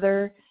any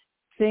other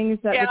things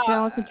that the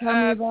channel can tell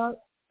me about?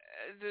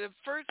 The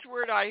first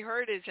word I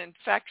heard is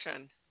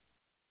infection.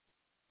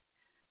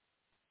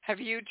 Have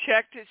you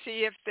checked to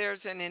see if there's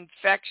an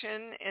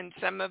infection in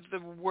some of the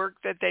work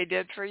that they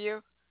did for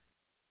you?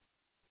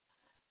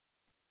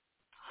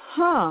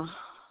 Huh.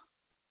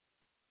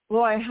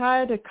 Well, I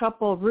had a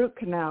couple root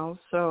canals,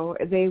 so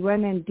they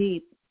went in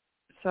deep.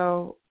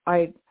 So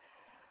I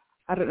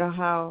don't know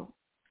how.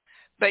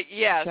 But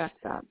yes, check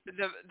that.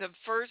 the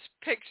first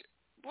picture.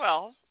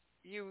 Well,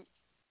 you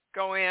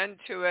go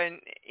into an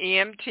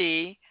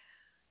EMT,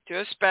 to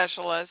a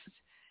specialist,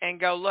 and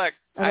go, look,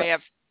 I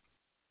have.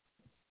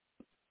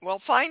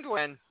 Well, find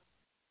one.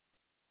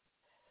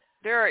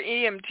 There are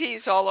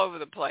EMTs all over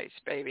the place,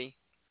 baby,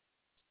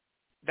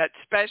 that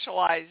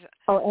specialize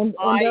and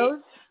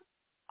those?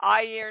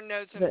 Eye, ear,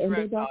 nose, and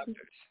throat doctors.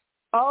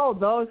 Oh,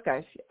 those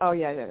guys. Oh,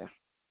 yeah.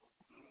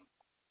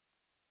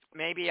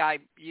 Maybe I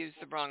used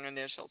the wrong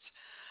initials.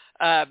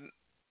 The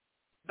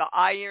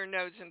eye, ear,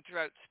 nose, and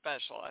throat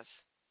specialist.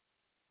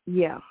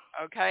 Yeah.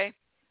 Okay.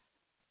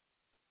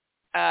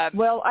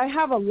 Well, I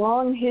have a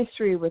long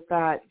history with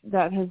that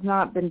has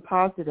not been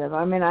positive.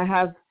 I mean, I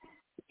have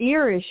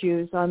ear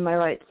issues on my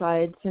right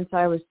side since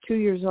I was 2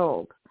 years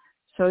old.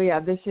 So, yeah,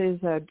 this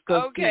is a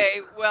good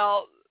Okay,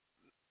 well,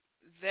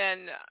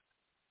 then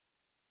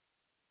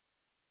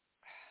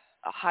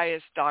the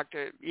highest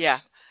doctor,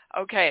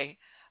 okay.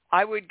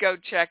 I would go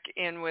check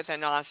in with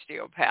an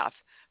osteopath,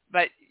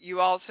 but you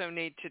also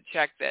need to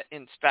check the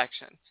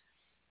inspection,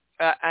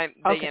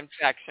 the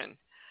infection.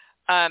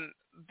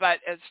 But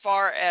as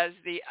far as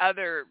the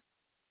other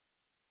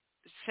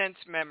sense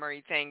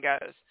memory thing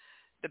goes,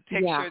 the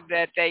picture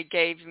that they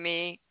gave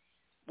me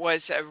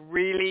was a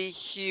really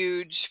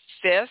huge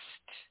fist.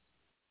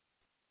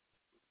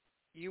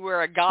 You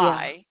were a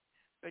guy,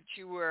 but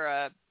you were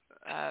a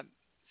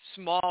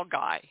small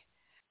guy.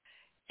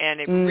 And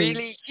a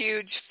really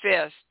huge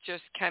fist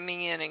just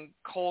coming in and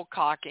cold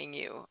cocking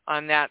you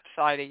on that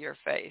side of your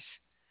face.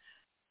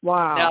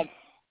 Wow. Now,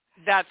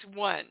 that's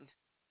one.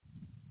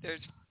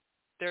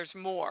 There's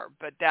more,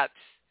 but that's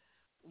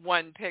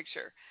one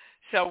picture.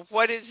 So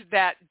what does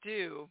that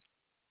do?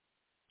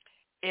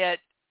 It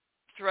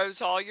throws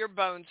all your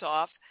bones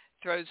off,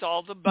 throws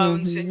all the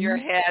bones in your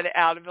head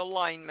out of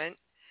alignment.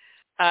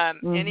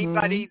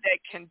 Anybody that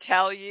can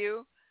tell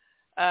you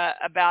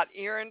about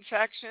ear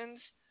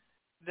infections,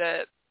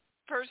 the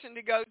person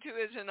to go to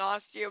is an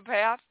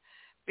osteopath,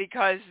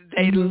 because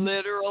they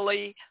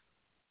literally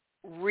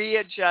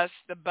readjust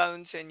the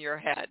bones in your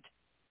head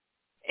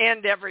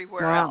and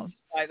everywhere else,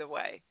 by the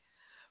way.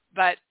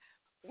 But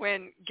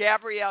when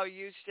Gabrielle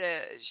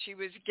she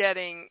was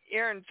getting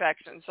ear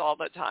infections all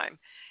the time.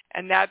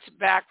 And that's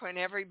back when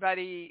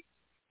the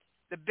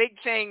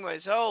big thing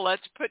was,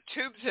 let's put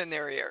tubes in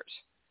their ears.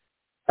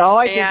 Oh,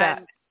 I did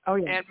that. Oh,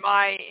 yeah. And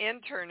my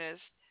internist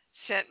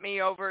sent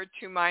me over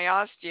to my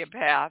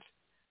osteopath.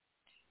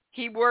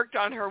 He worked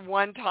on her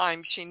one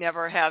time. She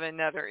never had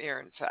another ear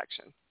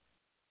infection.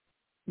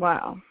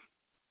 Wow.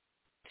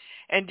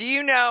 And do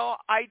you know,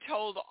 I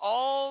told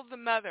all the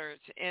mothers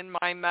in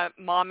my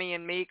Mommy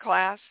and Me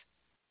class,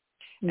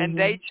 and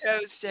they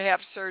chose to have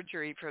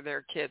surgery for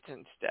their kids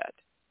instead.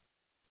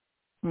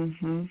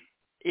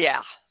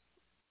 Yeah.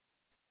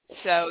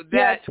 So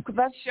that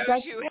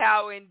shows you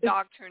how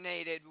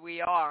indoctrinated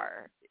we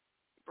are,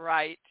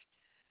 right?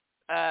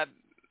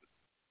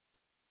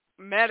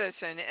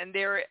 Medicine, and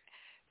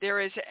there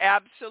is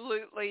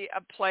absolutely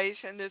a place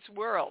in this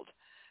world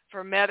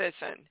for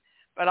medicine.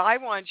 But I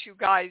want you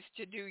guys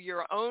to do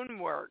your own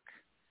work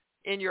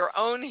in your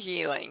own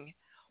healing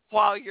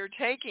while you're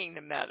taking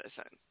the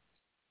medicine.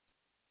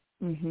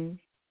 And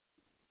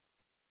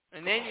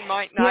then you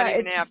might not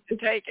even have to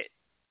take it.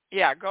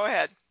 Yeah, go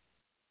ahead.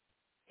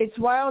 It's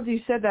wild you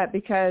said that,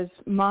 because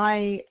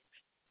my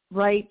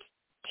right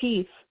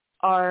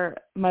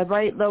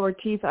lower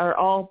teeth are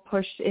all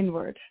pushed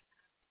inward.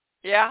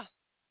 Yeah.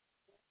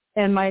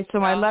 And my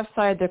left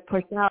side, they're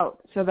pushed out.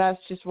 So that's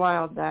just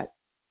wild that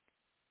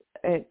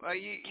it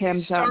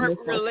comes out. You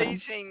start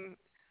releasing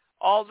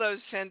all those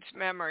sense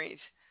memories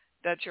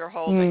that you're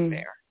holding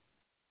there.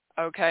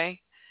 Okay?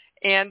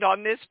 And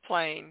on this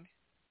plane,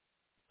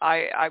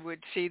 I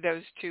would see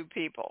those two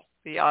people,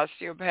 the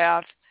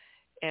osteopath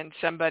and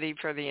somebody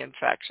for the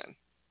infection.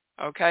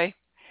 Okay?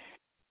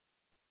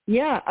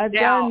 Yeah, I've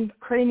done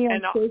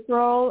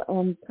craniosacral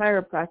and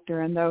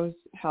chiropractor, and those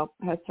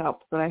has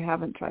helped, but I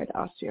haven't tried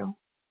osteo.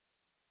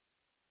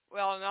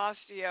 Well, an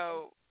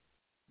osteo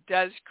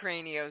does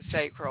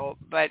craniosacral,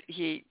 but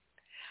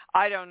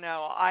I don't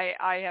know.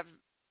 I have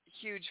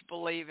huge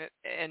belief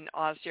in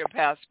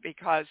osteopaths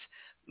because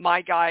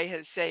my guy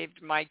has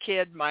saved my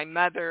kid, my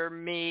mother,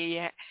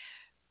 me,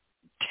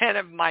 10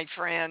 of my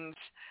friends.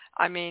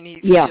 I mean,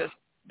 he's just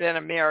been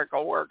a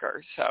miracle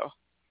worker. So,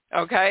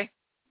 okay.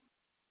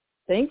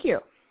 Thank you.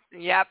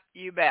 Yep,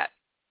 you bet.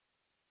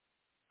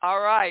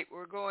 All right,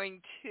 we're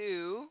going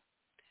to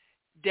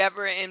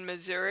Deborah in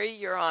Missouri.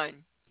 You're on.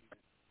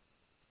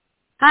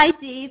 Hi,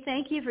 Dee.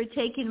 Thank you for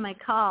taking my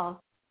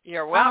call.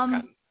 You're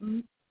welcome.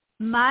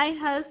 My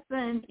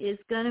husband is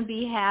going to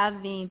be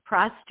having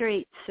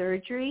prostate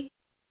surgery,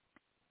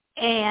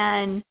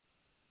 and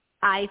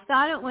I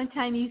thought at one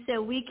time you said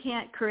we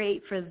can't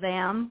create for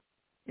them.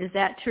 Is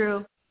that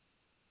true?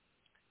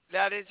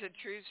 That is a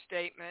true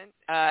statement.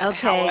 Okay.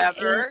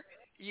 However,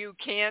 you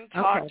can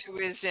talk to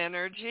his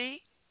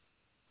energy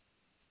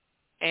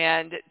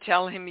and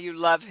tell him you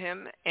love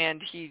him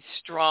and he's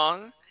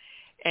strong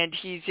and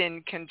he's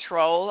in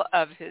control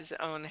of his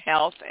own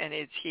health and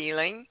his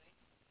healing.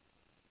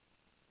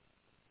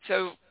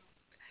 So,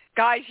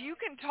 guys, you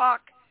can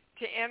talk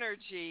to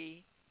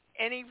energy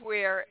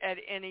anywhere at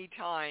any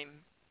time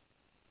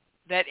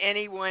that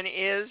anyone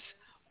is,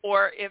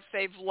 or if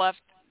they've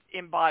left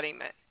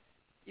embodiment.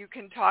 You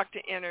can talk to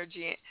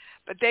energy,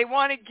 but they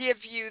want to give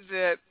you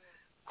the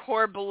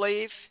core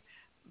belief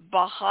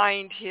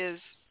behind his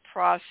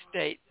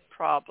prostate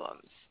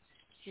problems.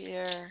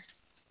 Here.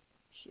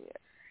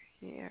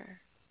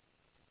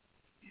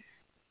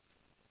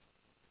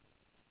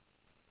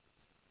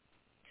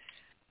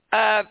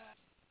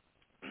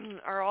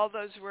 Are all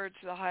those words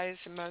the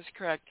highest and most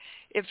correct?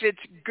 If it's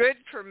good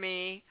for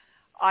me,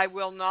 I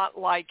will not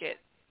like it.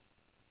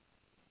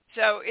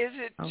 So is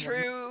it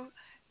true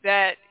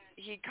that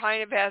he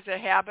kind of has a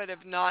habit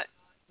of not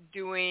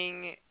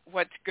doing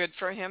what's good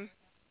for him?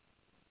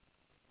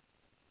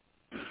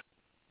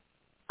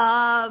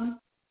 At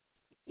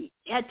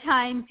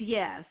times,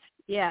 yes.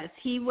 Yes.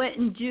 He went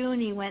in June,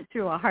 he went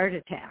through a heart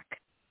attack.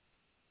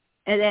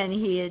 And then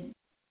he had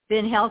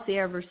been healthy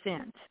ever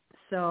since.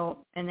 So,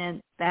 and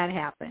then that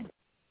happened.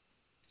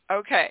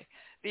 Okay.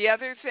 The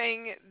other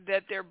thing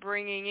that they're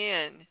bringing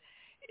in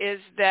is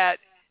that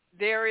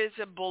there is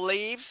a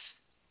belief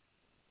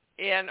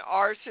in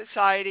our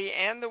society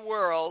and the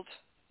world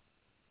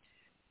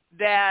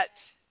that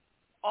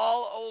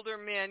all older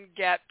men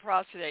get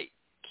prostate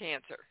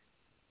cancer.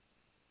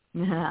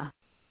 Yeah.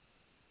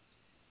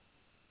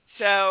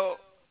 So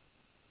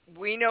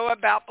we know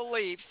about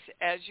beliefs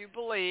as you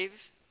believe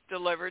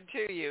delivered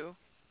to you.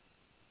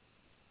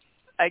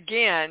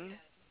 Again,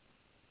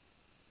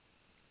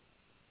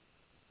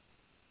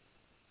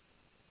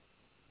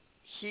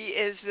 he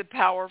is the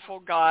powerful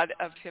God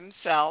of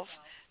himself.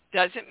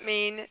 Doesn't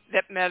mean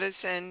that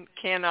medicine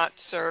cannot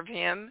serve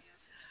him,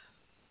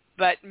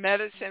 but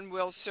medicine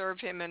will serve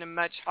him in a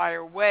much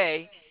higher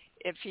way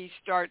if he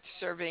starts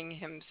serving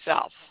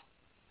himself.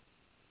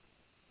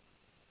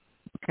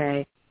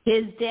 Okay.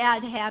 His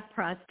dad had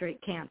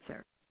prostate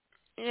cancer.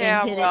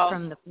 Yeah, and hid it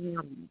from the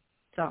family.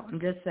 So I'm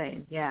just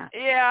saying, yeah.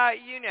 Yeah,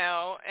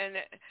 and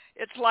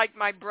it's like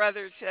my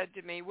brother said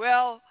to me,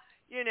 well,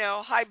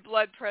 high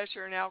blood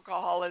pressure and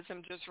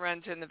alcoholism just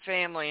runs in the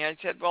family. I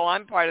said, well,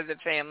 I'm part of the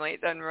family.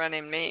 It doesn't run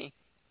in me.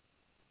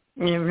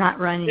 And you're not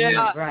running in,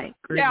 right.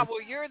 Yeah,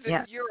 well, you're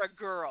a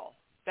girl.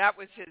 That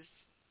was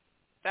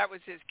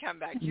his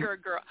comeback. You're a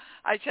girl.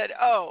 I said,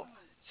 oh,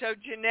 so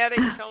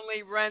genetics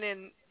only run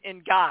in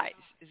guys.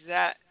 Is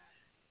that,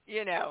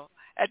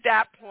 at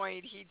that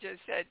point he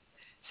just said,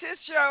 Sis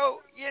Joe,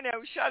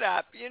 shut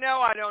up.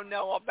 I don't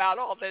know about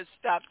all this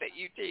stuff that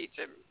you teach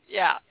him.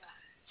 Yeah.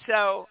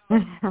 So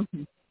it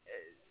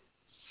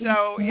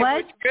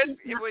was good.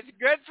 It was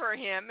good for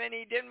him, and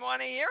he didn't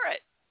want to hear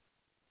it.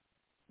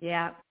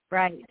 Yeah,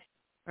 right.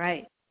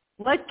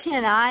 What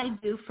can I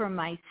do for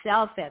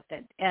myself at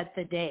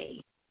the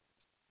day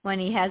when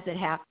he has it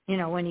happen?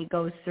 When he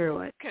goes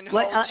through it.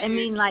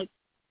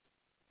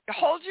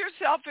 Hold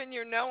yourself in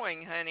your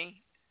knowing,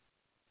 honey.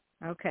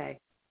 Okay.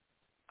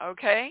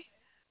 Okay.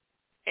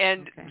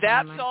 And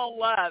that's all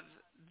love.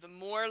 The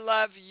more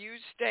love you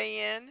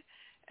stay in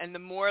and the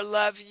more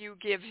love you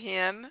give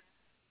him,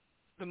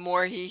 the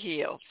more he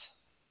heals.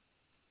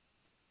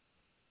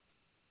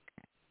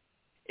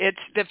 It's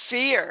the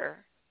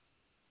fear.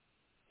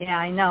 Yeah,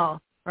 I know.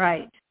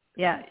 Right.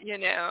 Yeah.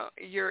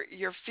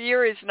 Your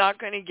fear is not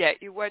going to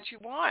get you what you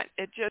want.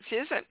 It just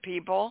isn't,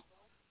 people.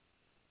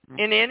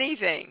 In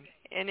anything,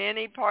 in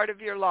any part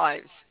of your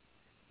lives.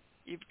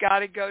 You've got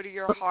to go to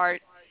your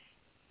heart,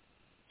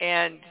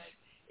 and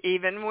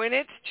even when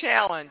it's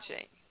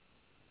challenging,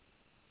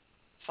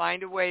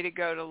 find a way to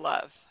go to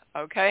love,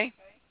 okay?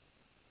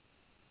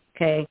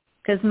 Okay,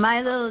 because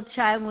my little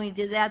child, when we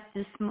did that,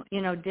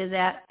 did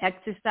that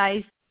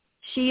exercise,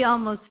 she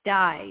almost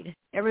died.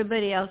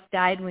 Everybody else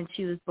died when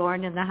she was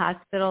born in the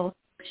hospital.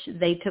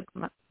 They took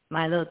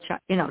my little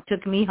child,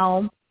 took me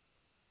home.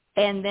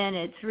 And then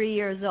at 3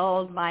 years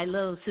old, my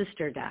little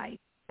sister died.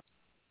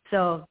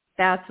 So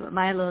that's what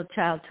my little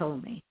child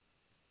told me.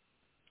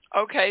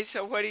 Okay,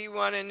 so what do you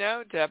want to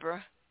know,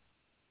 Deborah?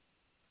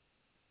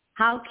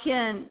 How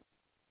can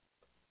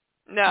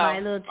my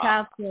little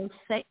child feel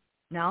safe?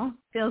 No?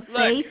 Feel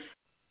safe?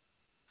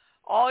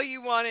 All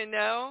you want to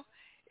know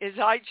is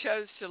I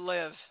chose to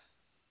live.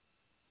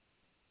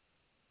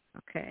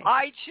 Okay.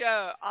 I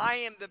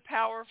am the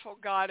powerful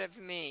God of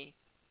me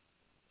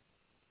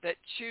that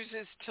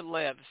chooses to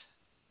live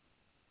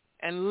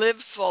and live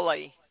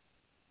fully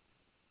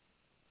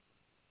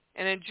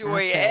and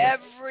enjoy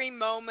every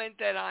moment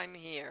that I'm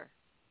here.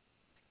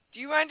 Do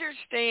you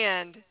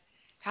understand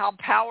how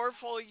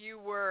powerful you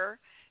were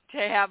to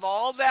have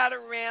all that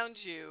around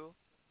you?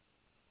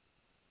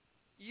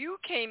 You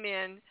came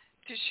in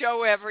to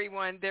show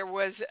everyone there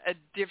was a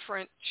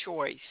different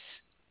choice.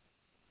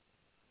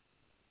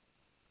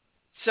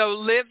 So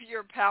live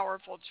your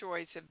powerful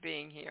choice of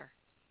being here.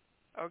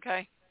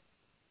 Okay?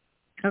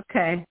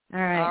 Okay. All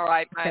right. All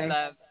right, my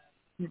love.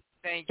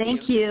 Thank you.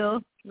 Thank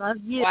you. Love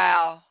you.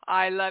 Wow.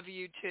 I love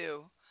you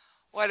too.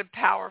 What a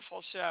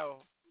powerful show.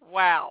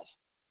 Wow.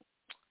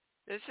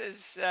 This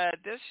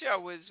show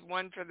was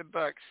one for the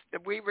books.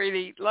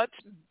 Let's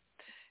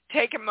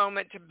take a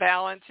moment to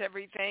balance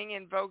everything,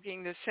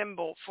 invoking the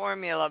symbol,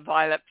 formula,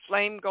 violet,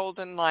 flame,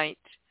 golden light.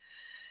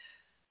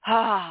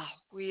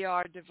 We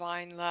are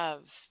divine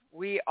love.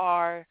 We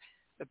are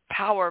the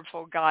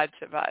powerful gods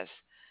of us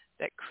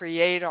that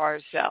create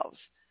ourselves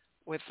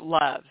with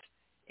love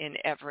in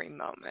every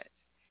moment.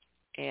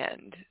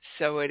 And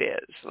so it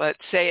is. Let's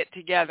say it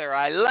together.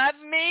 I love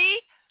me.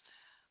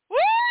 Woo!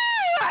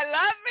 I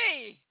love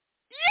me.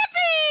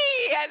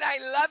 Yippee! And I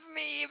love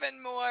me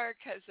even more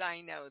because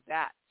I know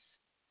that's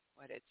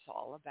what it's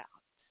all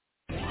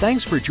about.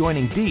 Thanks for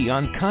joining Dee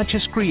on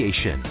Conscious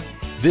Creation.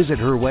 Visit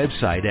her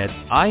website at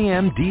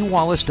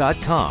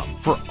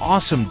imdwallace.com for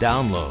awesome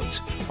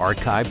downloads,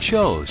 archived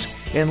shows,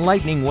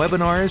 enlightening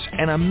webinars,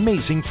 and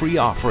amazing free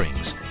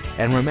offerings.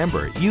 And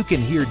remember, you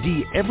can hear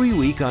Dee every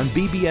week on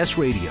BBS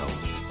Radio,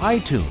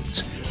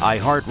 iTunes,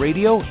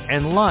 iHeartRadio,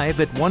 and live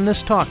at Oneness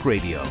Talk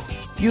Radio.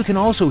 You can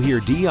also hear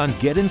Dee on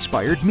Get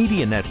Inspired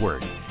Media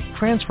Network,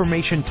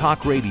 Transformation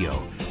Talk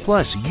Radio,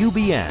 plus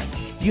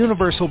UBN,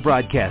 Universal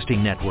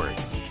Broadcasting Network.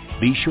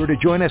 Be sure to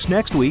join us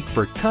next week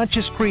for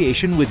Conscious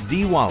Creation with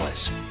Dee Wallace.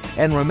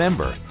 And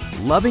remember,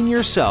 loving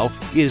yourself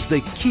is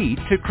the key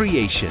to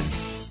creation.